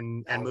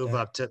moved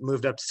up to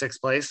 6th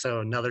place.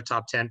 So another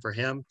top 10 for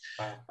him.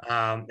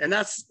 Wow. And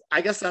I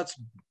guess that's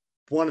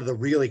one of the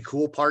really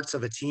cool parts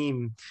of a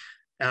team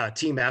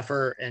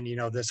effort. And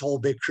this whole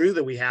big crew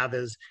that we have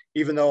is,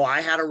 even though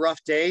I had a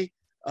rough day,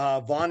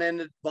 Vaughn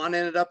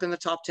ended up in the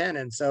top 10,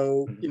 and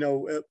so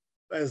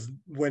as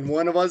when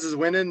one of us is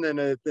winning, then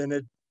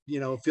it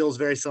feels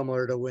very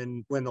similar to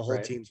when the whole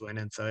team's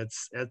winning. So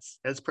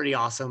it's pretty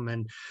awesome.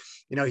 And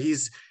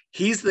he's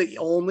the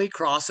only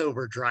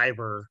crossover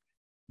driver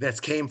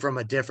that's came from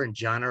a different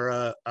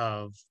genre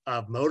of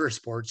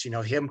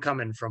motorsports. Him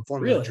coming from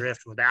Formula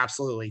Drift with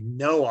absolutely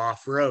no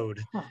off-road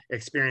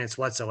experience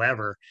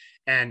whatsoever,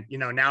 and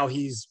now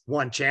he's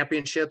won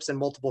championships in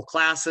multiple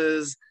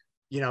classes.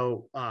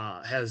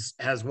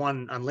 Has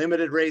won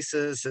unlimited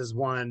races, has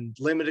won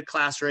limited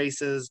class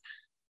races.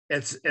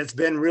 It's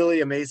been really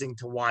amazing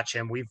to watch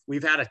him.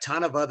 We've had a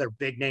ton of other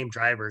big name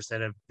drivers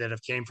that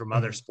have came from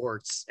other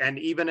sports, and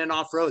even in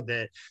off-road,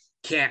 that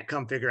can't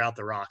come figure out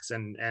the rocks.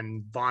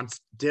 And Vaughn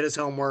did his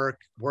homework,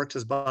 worked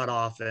his butt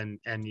off, and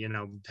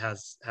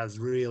has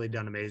really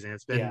done amazing.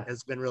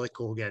 It's been really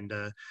cool getting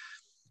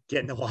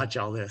to watch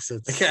all this.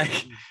 It's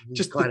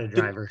just quite a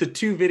driver. The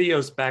 2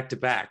 videos back to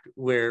back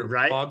where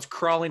Bob's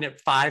crawling at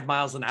 5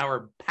 miles an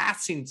hour,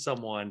 passing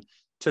someone,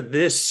 to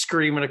this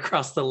screaming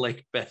across the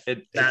lake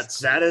bed.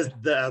 That is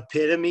the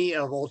epitome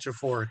of Ultra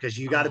 4, because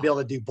you got to be able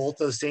to do both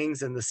those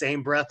things in the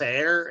same breath of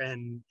air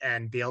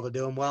and be able to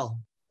do them well.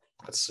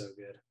 That's so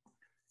good.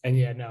 And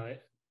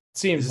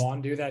seeing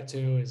Vaughn do that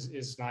too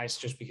is nice,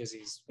 just because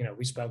he's,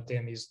 we spoke to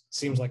him. He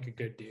seems like a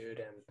good dude.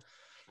 And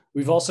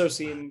we've also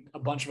seen a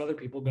bunch of other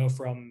people go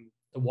from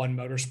the one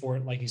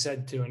motorsport, like you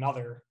said, to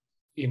another,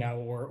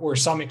 or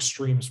some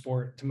extreme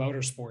sport to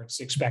motorsports,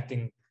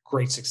 expecting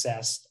great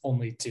success,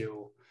 only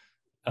to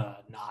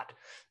not.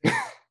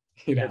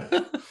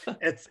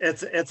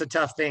 It's a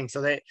tough thing.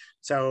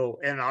 So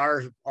in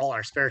all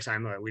our spare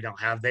time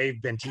that they've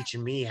been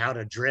teaching me how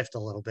to drift a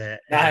little bit.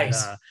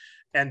 Nice.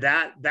 And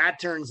that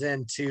turns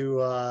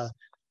into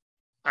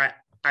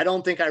I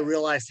don't think I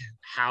realized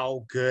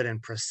how good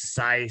and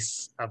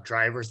precise of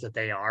drivers that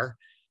they are,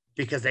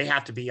 because they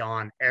have to be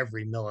on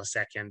every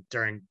millisecond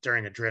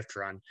during a drift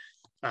run.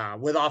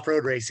 With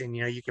off-road racing,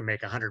 you can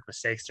make 100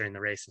 mistakes during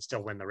the race and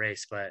still win the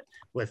race, but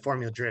with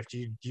Formula Drift,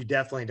 you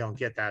definitely don't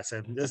get that.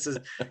 So this is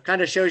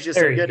kind of shows you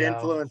some good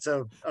influence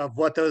of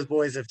what those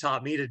boys have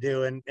taught me to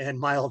do in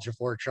my Ultra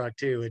 4 truck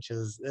too, which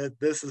is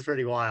this is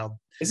pretty wild.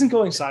 Isn't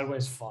going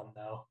sideways fun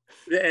though?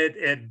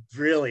 It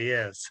really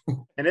is.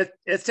 And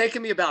it's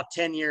taken me about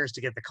 10 years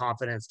to get the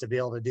confidence to be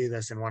able to do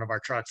this in one of our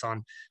trucks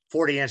on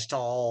 40-inch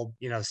tall,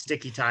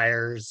 sticky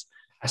tires,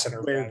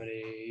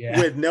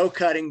 with no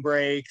cutting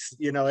brakes.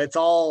 It's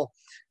all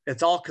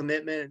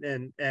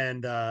commitment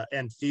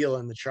and feel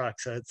in the truck.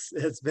 So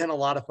it's been a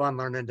lot of fun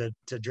learning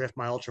to drift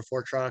my Ultra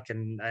 4 truck,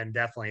 and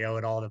definitely owe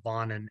it all to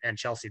Vaughn and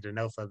Chelsea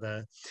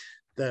Denofa,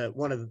 the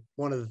one of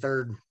the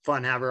third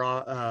Fun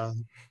Haver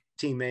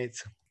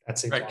teammates.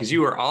 That's right, because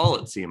you were all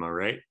at SEMA,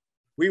 right?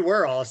 We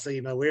were all at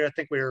SEMA. I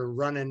think we were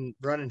running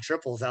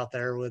triples out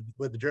there with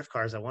the drift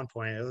cars at one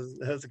point. It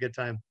was a good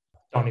time.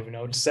 Don't even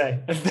know what to say.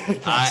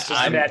 That's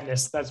just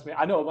madness. That's me.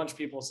 I know a bunch of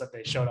people said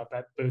they showed up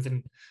at booth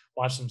and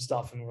watched some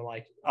stuff and were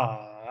like,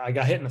 I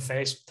got hit in the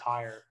face with a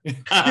tire.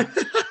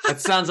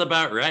 That sounds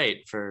about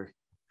right for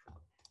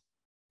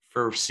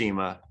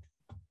SEMA.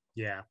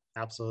 Yeah,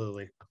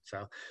 absolutely.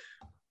 So,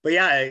 but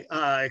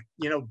yeah,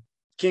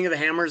 King of the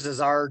Hammers is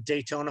our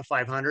Daytona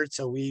 500.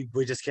 So we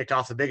just kicked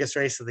off the biggest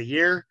race of the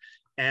year,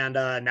 and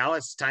now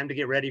it's time to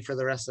get ready for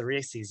the rest of the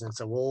race season.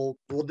 So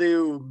we'll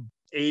do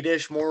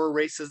 8-ish more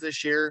races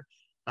this year.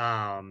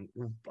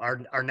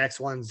 Our next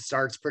one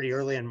starts pretty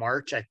early in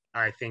March.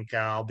 I think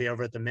I'll be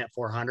over at the Mint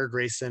 400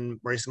 racing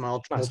my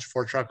Ultra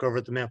 4 truck over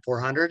at the Mint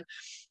 400,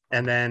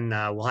 and then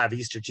we'll have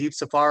Easter Jeep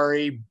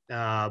Safari,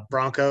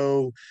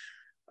 Bronco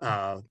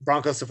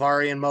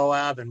Safari in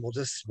Moab, and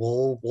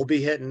we'll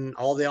be hitting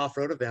all the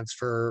off-road events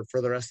for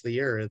the rest of the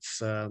year.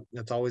 It's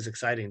always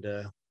exciting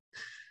to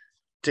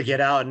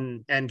get out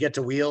and get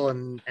to wheel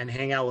and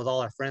hang out with all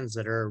our friends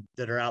that are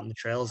out in the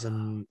trails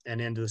and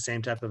into the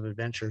same type of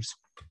adventures.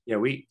 Yeah,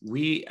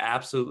 we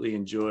absolutely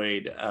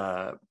enjoyed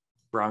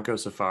Bronco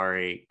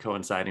Safari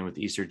coinciding with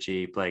Easter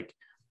Jeep. Like,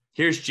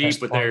 here's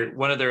Jeep with their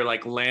one of their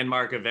like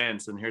landmark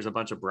events, and here's a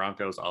bunch of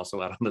Broncos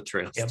also out on the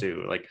trails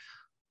too. Like,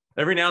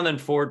 every now and then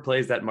Ford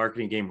plays that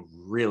marketing game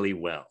really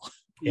well.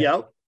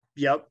 Yep.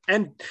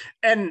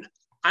 And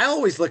I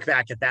always look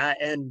back at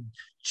that, and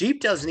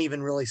Jeep doesn't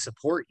even really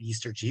support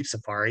Easter Jeep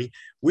Safari.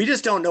 We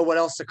just don't know what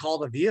else to call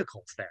the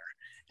vehicles there.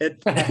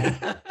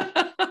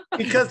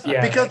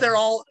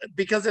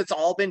 Because it's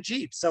all been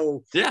Jeep.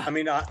 So yeah, I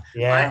mean, I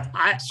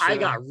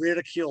got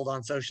ridiculed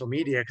on social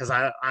media because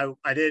I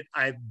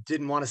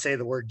didn't want to say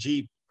the word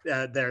Jeep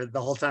there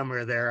the whole time we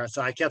were there.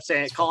 So I kept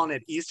calling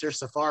it Easter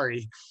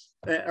Safari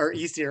or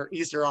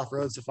Easter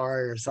Off-Road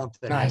Safari or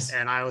something. Nice.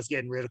 And I was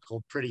getting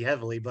ridiculed pretty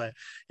heavily, but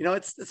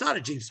it's not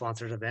a Jeep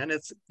sponsored event.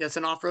 It's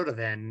an off-road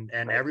event,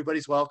 and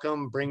everybody's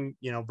welcome. Bring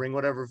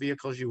whatever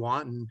vehicles you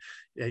want,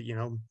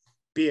 and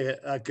be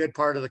a good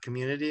part of the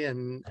community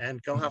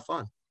and go have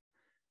fun.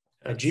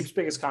 Jeep's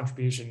biggest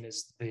contribution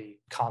is the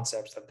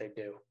concepts that they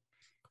do.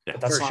 Yeah,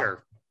 but that's for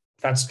sure.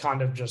 That's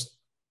kind of just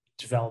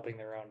developing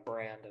their own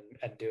brand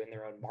and doing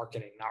their own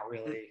marketing, not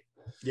really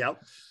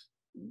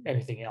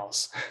anything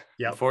else.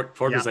 Yeah. Ford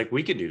was like,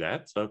 we could do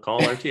that. So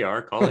call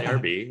RTR, call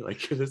ARB.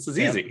 Like, this is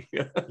easy.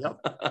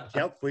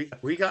 Yep.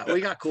 We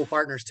got cool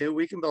partners too.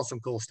 We can build some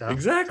cool stuff.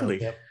 Exactly.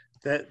 So,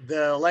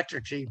 the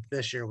electric Jeep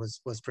this year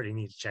was pretty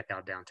neat to check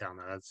out downtown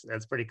though.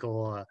 That's pretty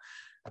cool.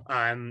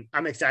 I'm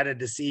excited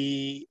to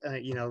see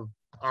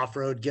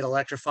off-road get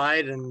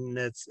electrified, and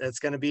it's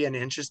going to be an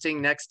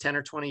interesting next 10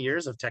 or 20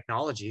 years of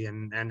technology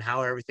and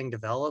how everything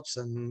develops,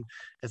 and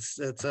it's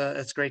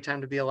a great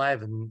time to be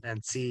alive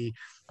and see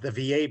the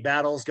V8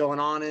 battles going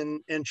on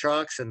in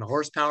trucks, and the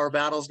horsepower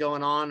battles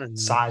going on, and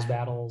size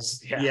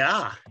battles.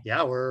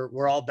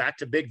 We're all back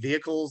to big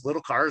vehicles.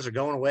 Little cars are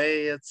going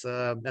away. It's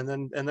and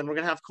then we're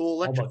gonna have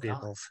cool electric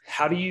vehicles.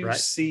 How do you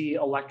see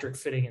electric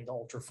fitting into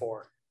Ultra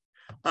 4?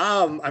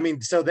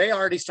 So they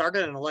already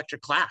started an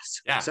electric class.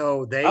 Yeah.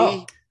 So they,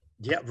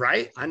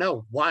 I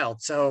know,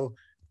 wild. So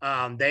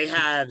they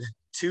had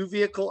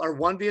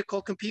one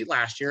vehicle compete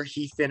last year.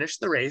 He finished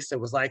the race. It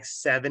was like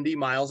 70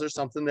 miles or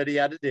something that he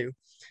had to do.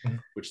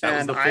 Which that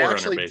was the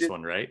 4Runner based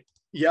one, right?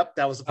 Yep,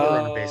 that was the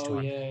 4Runner based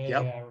one.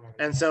 Yeah,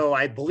 and so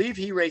I believe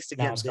he raced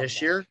again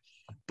this year.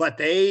 But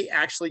they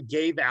actually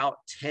gave out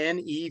 10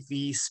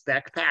 EV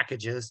spec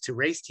packages to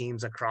race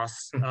teams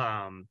across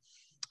the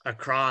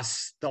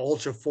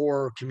Ultra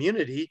 4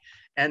 community,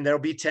 and there'll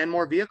be 10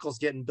 more vehicles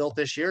getting built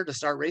this year to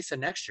start racing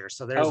next year.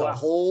 So there's a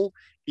whole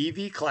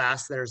EV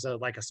class. There's a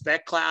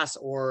spec class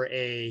or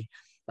a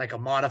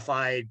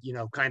modified,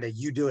 kind of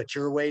you do it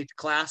your way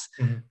class.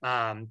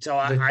 So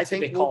I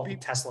think they call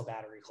it Tesla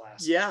battery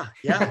class. Yeah.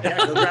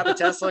 Go grab a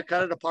Tesla,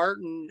 cut it apart,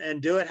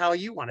 and do it how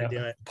you want to do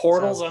it.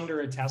 Portals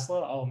under a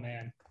Tesla. Oh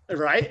man.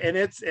 Right. And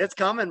it's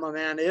coming, my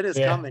man. It is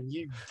coming.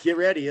 You get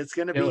ready. It's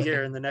going to be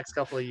here in the next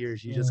couple of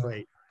years. You just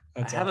wait.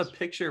 I have a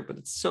picture, but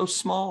it's so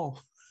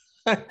small.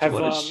 I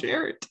want to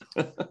share it.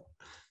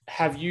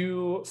 Have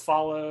you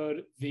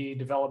followed the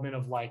development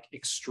of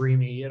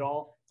Extreme E at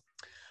all?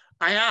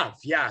 I have,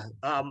 yeah.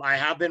 I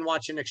have been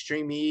watching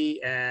Extreme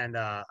E, and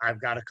I've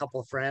got a couple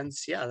of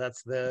friends. Yeah,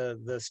 that's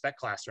the spec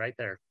class right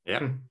there.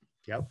 Yeah.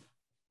 Yep.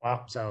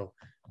 Wow. So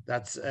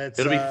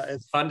it'll be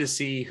it's fun to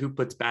see who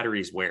puts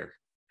batteries where.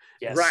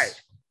 Yes.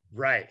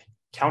 Right.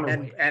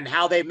 Counterweight. And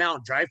how they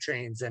mount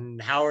drivetrains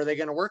and how are they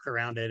going to work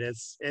around it.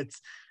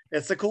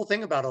 It's the cool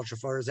thing about Ultra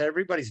 4 is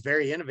everybody's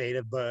very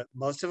innovative, but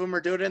most of them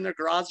are doing it in their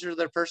garage or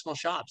their personal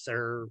shops.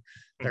 They're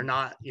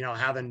not,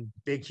 having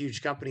big,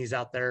 huge companies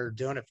out there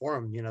doing it for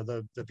them.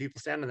 The people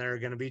standing there are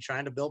going to be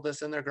trying to build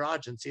this in their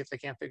garage and see if they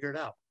can't figure it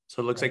out.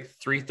 So it looks like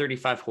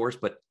 335 horse,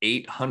 but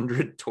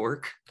 800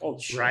 torque. Oh,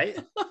 right.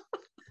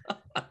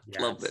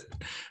 Love it.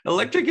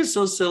 Electric is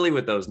so silly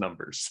with those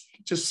numbers.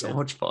 Just so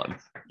much fun.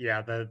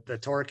 Yeah. The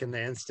torque and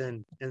the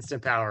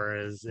instant power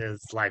is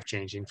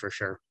life-changing for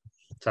sure.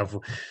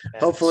 So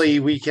hopefully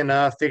we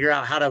can figure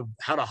out how to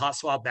hot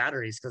swap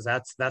batteries, because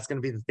that's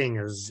going to be the thing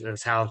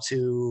is how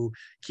to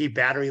keep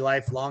battery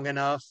life long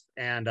enough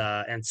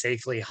and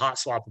safely hot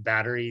swap a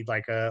battery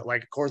like a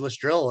cordless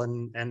drill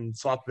and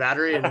swap the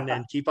battery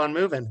and keep on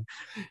moving.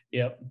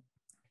 Yep.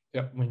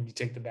 When you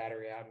take the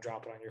battery out and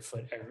drop it on your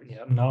foot.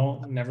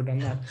 No, never done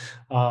that.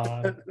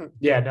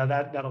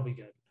 That'll be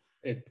good.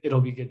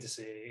 It'll be good to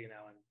see,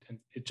 and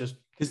it just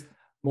is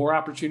more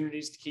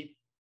opportunities to keep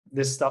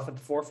this stuff at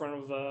the forefront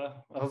of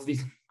the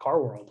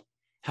car world.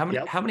 How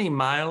many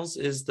miles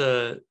is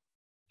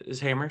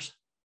Hammers?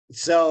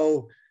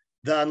 So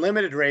the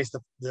unlimited race,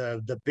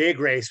 the big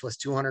race was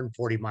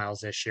 240 miles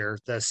this year.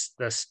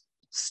 The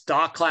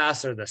stock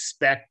class or the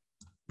spec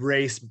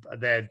race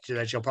that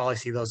you'll probably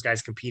see those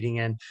guys competing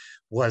in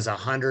was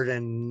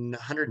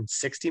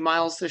 160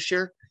 miles this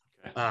year.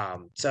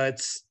 So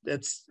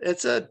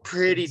it's a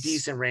pretty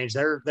decent range.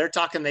 They're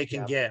talking they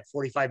can get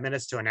 45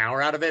 minutes to an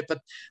hour out of it, but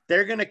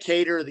they're going to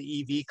cater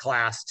the EV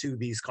class to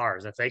these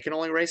cars. If they can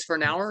only race for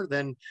an hour,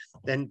 then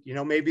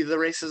maybe the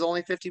race is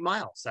only 50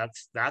 miles.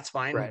 That's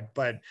fine. Right.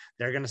 But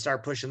they're going to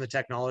start pushing the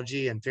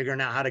technology and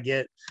figuring out how to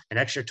get an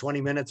extra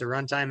 20 minutes of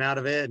runtime out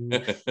of it, and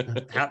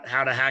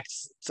how to hack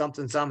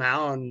something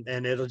somehow,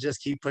 and it'll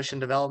just keep pushing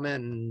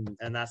development,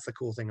 and that's the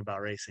cool thing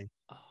about racing.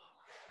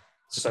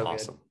 So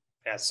awesome.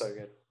 Good. Yeah, so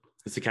good.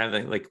 It's the kind of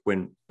thing like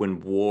when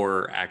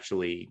war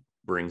actually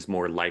brings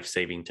more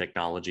life-saving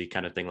technology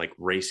kind of thing, like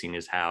racing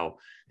is how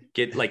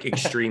get like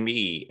Extreme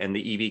E and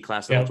the EV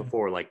class of Ultra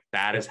 4, like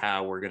that is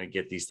how we're going to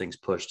get these things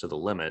pushed to the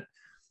limit,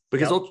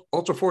 because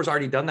Ultra 4 has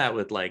already done that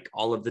with like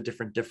all of the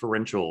different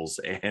differentials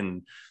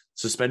and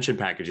suspension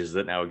packages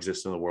that now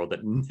exist in the world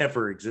that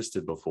never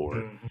existed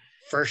before.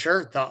 For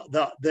sure.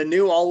 The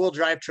new all-wheel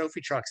drive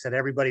trophy trucks that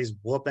everybody's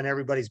whooping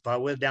everybody's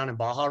butt with down in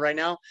Baja right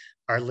now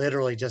are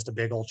literally just a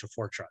big Ultra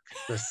 4 truck.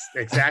 This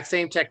exact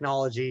same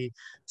technology,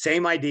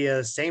 same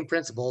ideas, same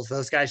principles.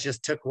 Those guys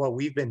just took what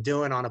we've been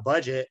doing on a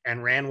budget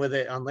and ran with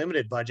it on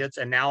limited budgets.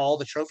 And now all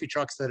the trophy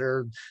trucks that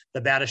are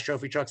the baddest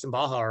trophy trucks in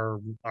Baja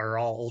are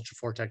all Ultra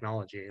 4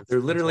 technology. They're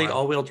literally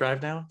all-wheel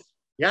drive now?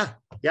 Yeah.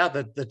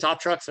 The top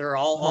trucks are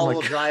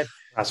all-wheel drive,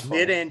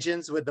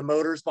 mid-engines with the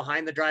motors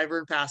behind the driver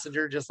and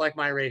passenger, just like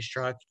my race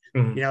truck.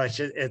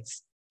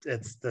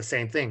 It's the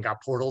same thing.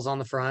 Got portals on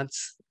the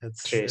fronts.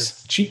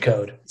 It's cheat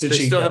code. They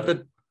still have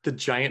the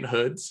giant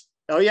hoods.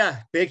 Oh yeah,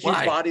 big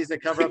huge bodies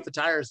that cover up the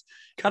tires.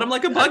 Cut them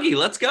like a buggy.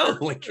 Let's go.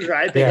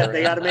 Right?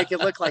 They got to make it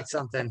look like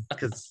something,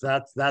 because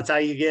that's how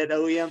you get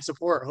OEM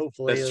support.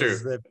 Hopefully, that's true.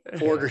 That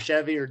Ford or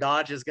Chevy or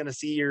Dodge is going to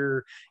see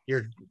your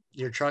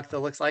truck that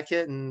looks like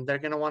it, and they're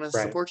going to want to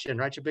support you and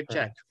write you a big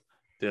check.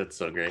 That's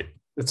so great.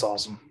 It's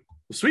awesome.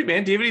 Sweet,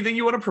 man. Do you have anything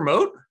you want to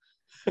promote?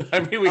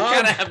 I mean, we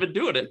kind of have been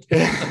doing it.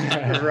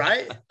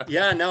 Right.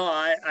 Yeah, no,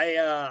 I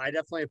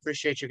definitely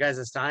appreciate you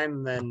guys'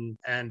 time,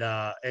 and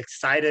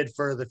excited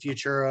for the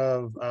future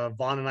of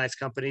Vaughn and I's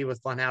company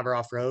with Fun Haver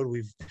Off-Road.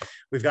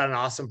 We've got an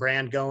awesome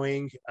brand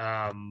going,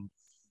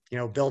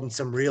 building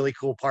some really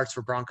cool parts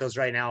for Broncos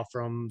right now,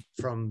 from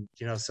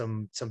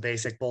some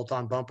basic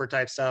bolt-on bumper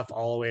type stuff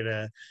all the way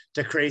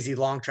to crazy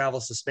long travel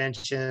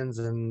suspensions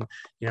and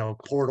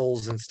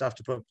portals and stuff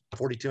to put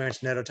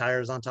 42-inch Netto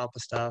tires on top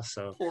of stuff.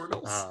 So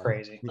portals,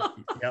 crazy.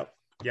 Yep.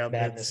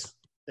 Madness.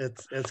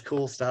 It's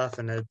cool stuff,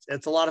 and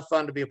it's a lot of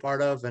fun to be a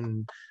part of,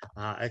 and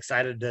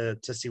excited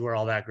to see where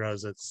all that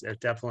grows. It's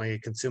definitely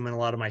consuming a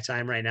lot of my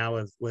time right now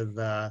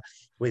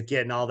with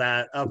getting all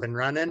that up and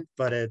running,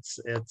 but it's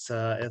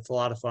a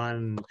lot of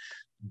fun.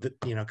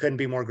 Couldn't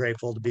be more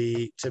grateful to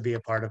be a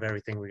part of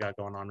everything we got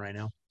going on right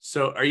now.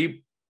 So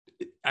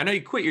I know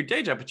you quit your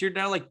day job, but you're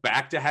now like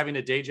back to having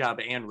a day job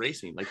and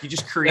racing. Like you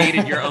just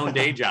created your own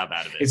day job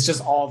out of it. It's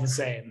just all the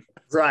same.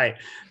 Right.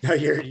 No,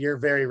 you're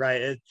very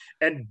right.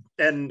 And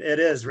it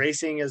is.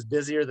 Racing is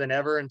busier than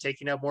ever and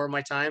taking up more of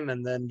my time.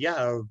 And then,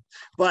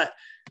 but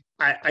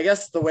I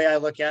guess the way I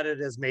look at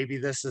it is maybe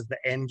this is the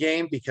end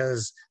game,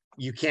 because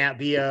you can't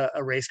be a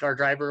race car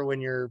driver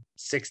when you're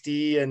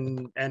 60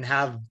 and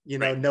have,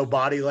 no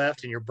body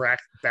left and your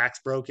back's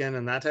broken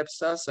and that type of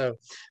stuff. So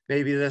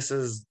maybe this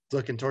is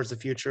looking towards the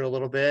future a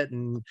little bit.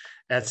 And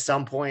at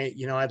some point,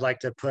 I'd like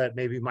to put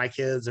maybe my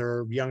kids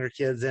or younger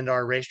kids into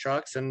our race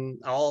trucks, and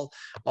I'll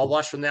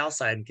watch from the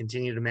outside and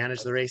continue to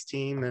manage the race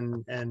team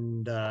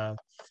and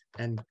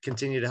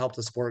continue to help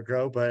the sport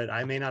grow. But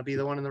I may not be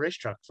the one in the race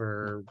truck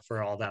for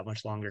all that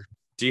much longer.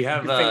 Do you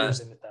have fingers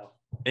in it though?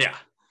 Yeah.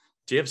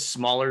 Do you have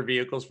smaller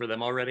vehicles for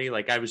them already?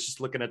 Like I was just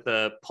looking at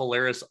the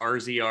Polaris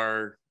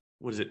RZR,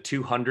 what is it,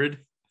 200?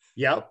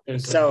 Yep.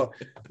 So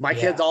my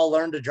kids all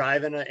learned to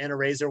drive in a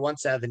Razor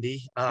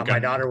 170. My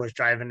daughter was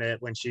driving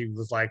it when she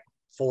was like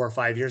 4 or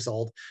 5 years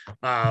old.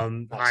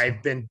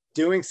 I've been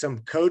doing some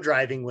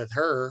co-driving with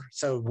her.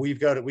 So we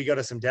go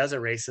to some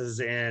desert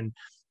races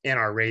in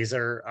our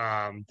Razor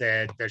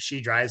that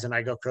she drives, and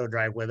I go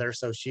co-drive with her.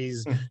 So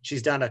she's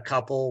done a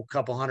couple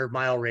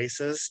 100-mile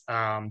races.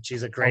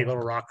 She's a great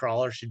little rock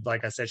crawler.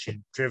 Like I said, she's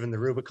driven the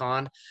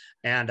Rubicon,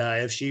 and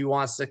if she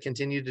wants to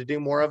continue to do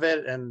more of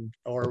it,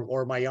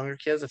 or my younger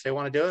kids, if they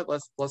want to do it,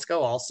 let's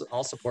go.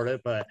 I'll support it,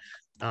 but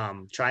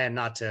trying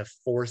not to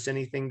force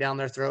anything down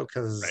their throat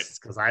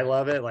because I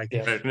love it. Like,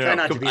 try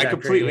not to be. I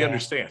completely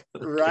understand.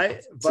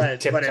 Right,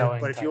 but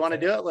if you want to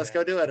do it, let's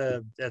go do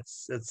it.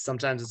 It's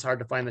sometimes it's hard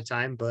to find the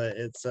time, but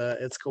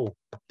it's cool.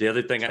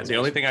 The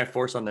only thing I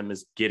force on them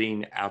is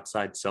getting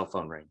outside cell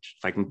phone range.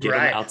 If I can get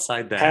them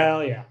outside that,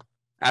 hell yeah.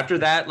 After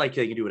that, like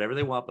they can do whatever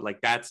they want, but like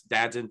dad's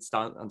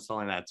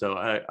installing that. So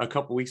a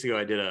couple weeks ago,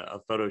 I did a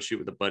photo shoot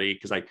with a buddy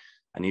because I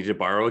needed to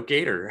borrow a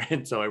gator,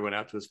 and so I went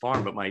out to his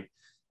farm. But my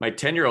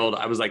 10-year-old,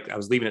 I was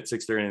leaving at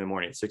 6:30 in the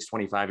morning. At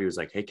 6:25, he was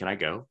like, "Hey, can I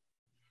go?"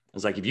 I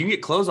was like, "If you can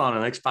get clothes on in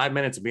the next 5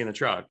 minutes and be in the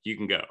truck, you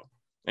can go."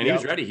 And he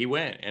was ready. He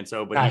went, and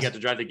so, but he got to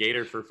drive the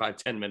gator for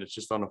 5-10 minutes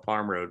just on a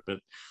farm road. But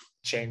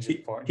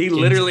he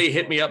literally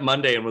hit me up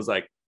Monday and was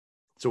like,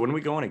 "So when are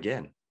we going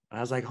again?" And I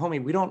was like,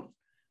 "Homie, we don't."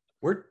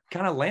 we're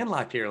kind of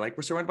landlocked here. Like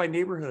we're surrounded by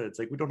neighborhoods.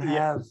 Like we don't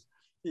have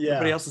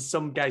everybody else is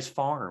some guy's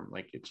farm.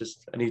 Like it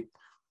just, I need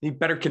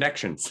better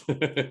connections.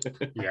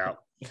 Yeah.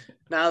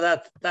 Now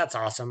that's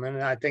awesome. And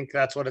I think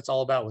that's what it's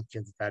all about with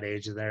kids at that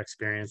age and their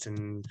experience.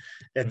 And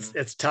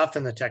it's tough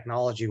in the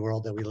technology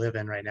world that we live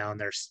in right now.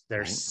 And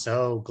they're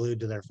so glued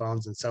to their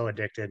phones and so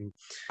addicted. And,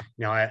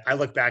 you know, I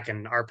look back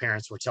and our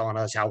parents were telling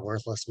us how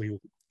worthless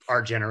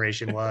our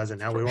generation was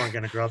and how we weren't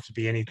going to grow up to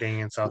be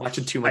anything. And so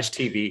watching too much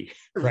TV.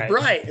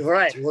 Right.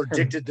 We're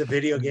addicted to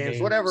video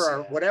games,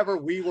 whatever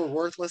we were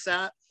worthless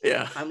at.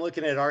 Yeah. I'm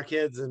looking at our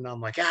kids and I'm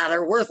like,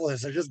 they're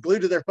worthless. They're just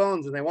glued to their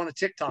phones and they want to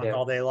TikTok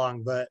all day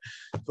long. But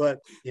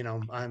you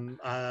know, I'm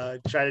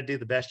try to do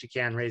the best you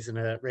can raising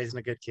a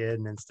good kid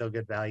and instill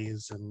good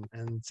values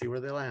and see where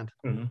they land.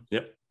 Mm-hmm.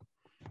 Yep.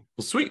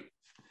 Well, sweet.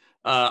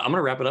 I'm going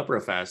to wrap it up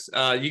real fast.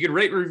 You can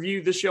rate and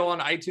review this show on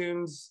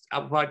iTunes,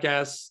 Apple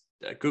Podcasts,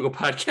 Google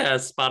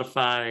Podcasts,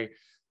 Spotify.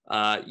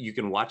 You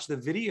can watch the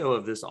video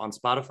of this on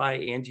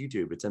Spotify and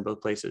YouTube. It's in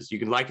both places. You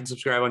can like and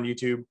subscribe on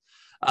YouTube.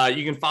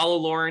 You can follow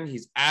Lauren.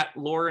 He's at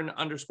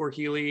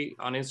Lauren_Healy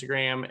on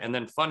Instagram. And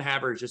then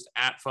Funhaber is just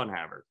at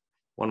Funhaber.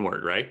 One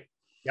word, right?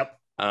 Yep.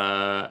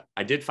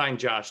 I did find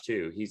Josh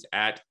too. He's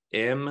at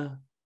MBRP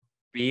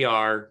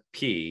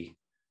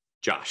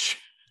Josh.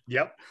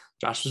 Yep.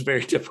 Josh was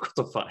very difficult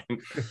to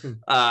find.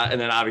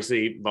 And then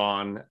obviously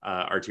Vaughn,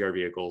 RTR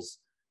Vehicles.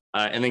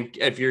 And then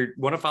if you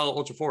want to follow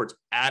Ultra 4, it's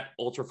at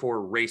Ultra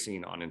 4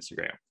 Racing on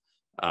Instagram.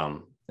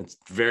 It's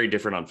very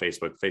different on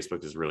Facebook.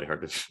 Facebook is really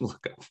hard to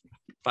look up.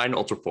 Find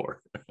Ultra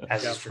 4.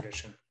 As is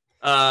tradition.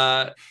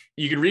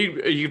 You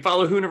can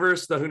follow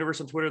Hooniverse, the Hooniverse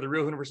on Twitter, the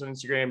Real Hooniverse on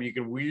Instagram. You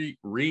can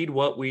read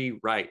what we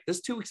write.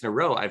 This 2 weeks in a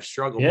row, I've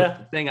struggled with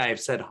the thing I have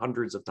said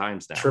hundreds of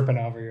times now. Tripping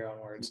over your own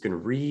words. You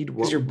can read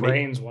what because your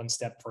brain's one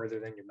step further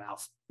than your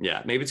mouth.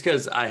 Yeah, maybe it's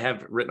because I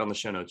have written on the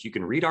show notes. You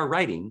can read our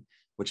writing,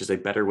 which is a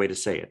better way to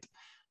say it.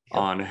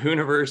 On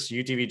Hooniverse,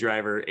 UTV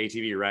driver,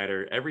 ATV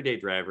rider, everyday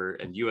driver,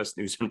 and U.S.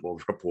 News and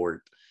World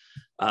Report.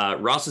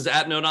 Ross is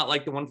at No Not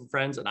Like the One from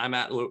Friends, and I'm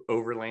at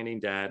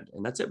Overlanding Dad.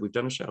 And that's it. We've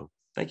done a show.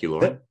 Thank you,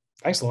 Lauren.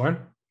 Thanks, Lauren.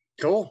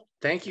 Cool.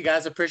 Thank you,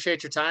 guys.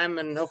 Appreciate your time,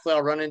 and hopefully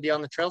I'll run into you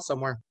on the trail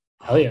somewhere.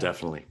 Hell yeah.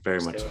 Definitely. Very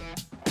much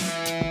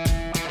so.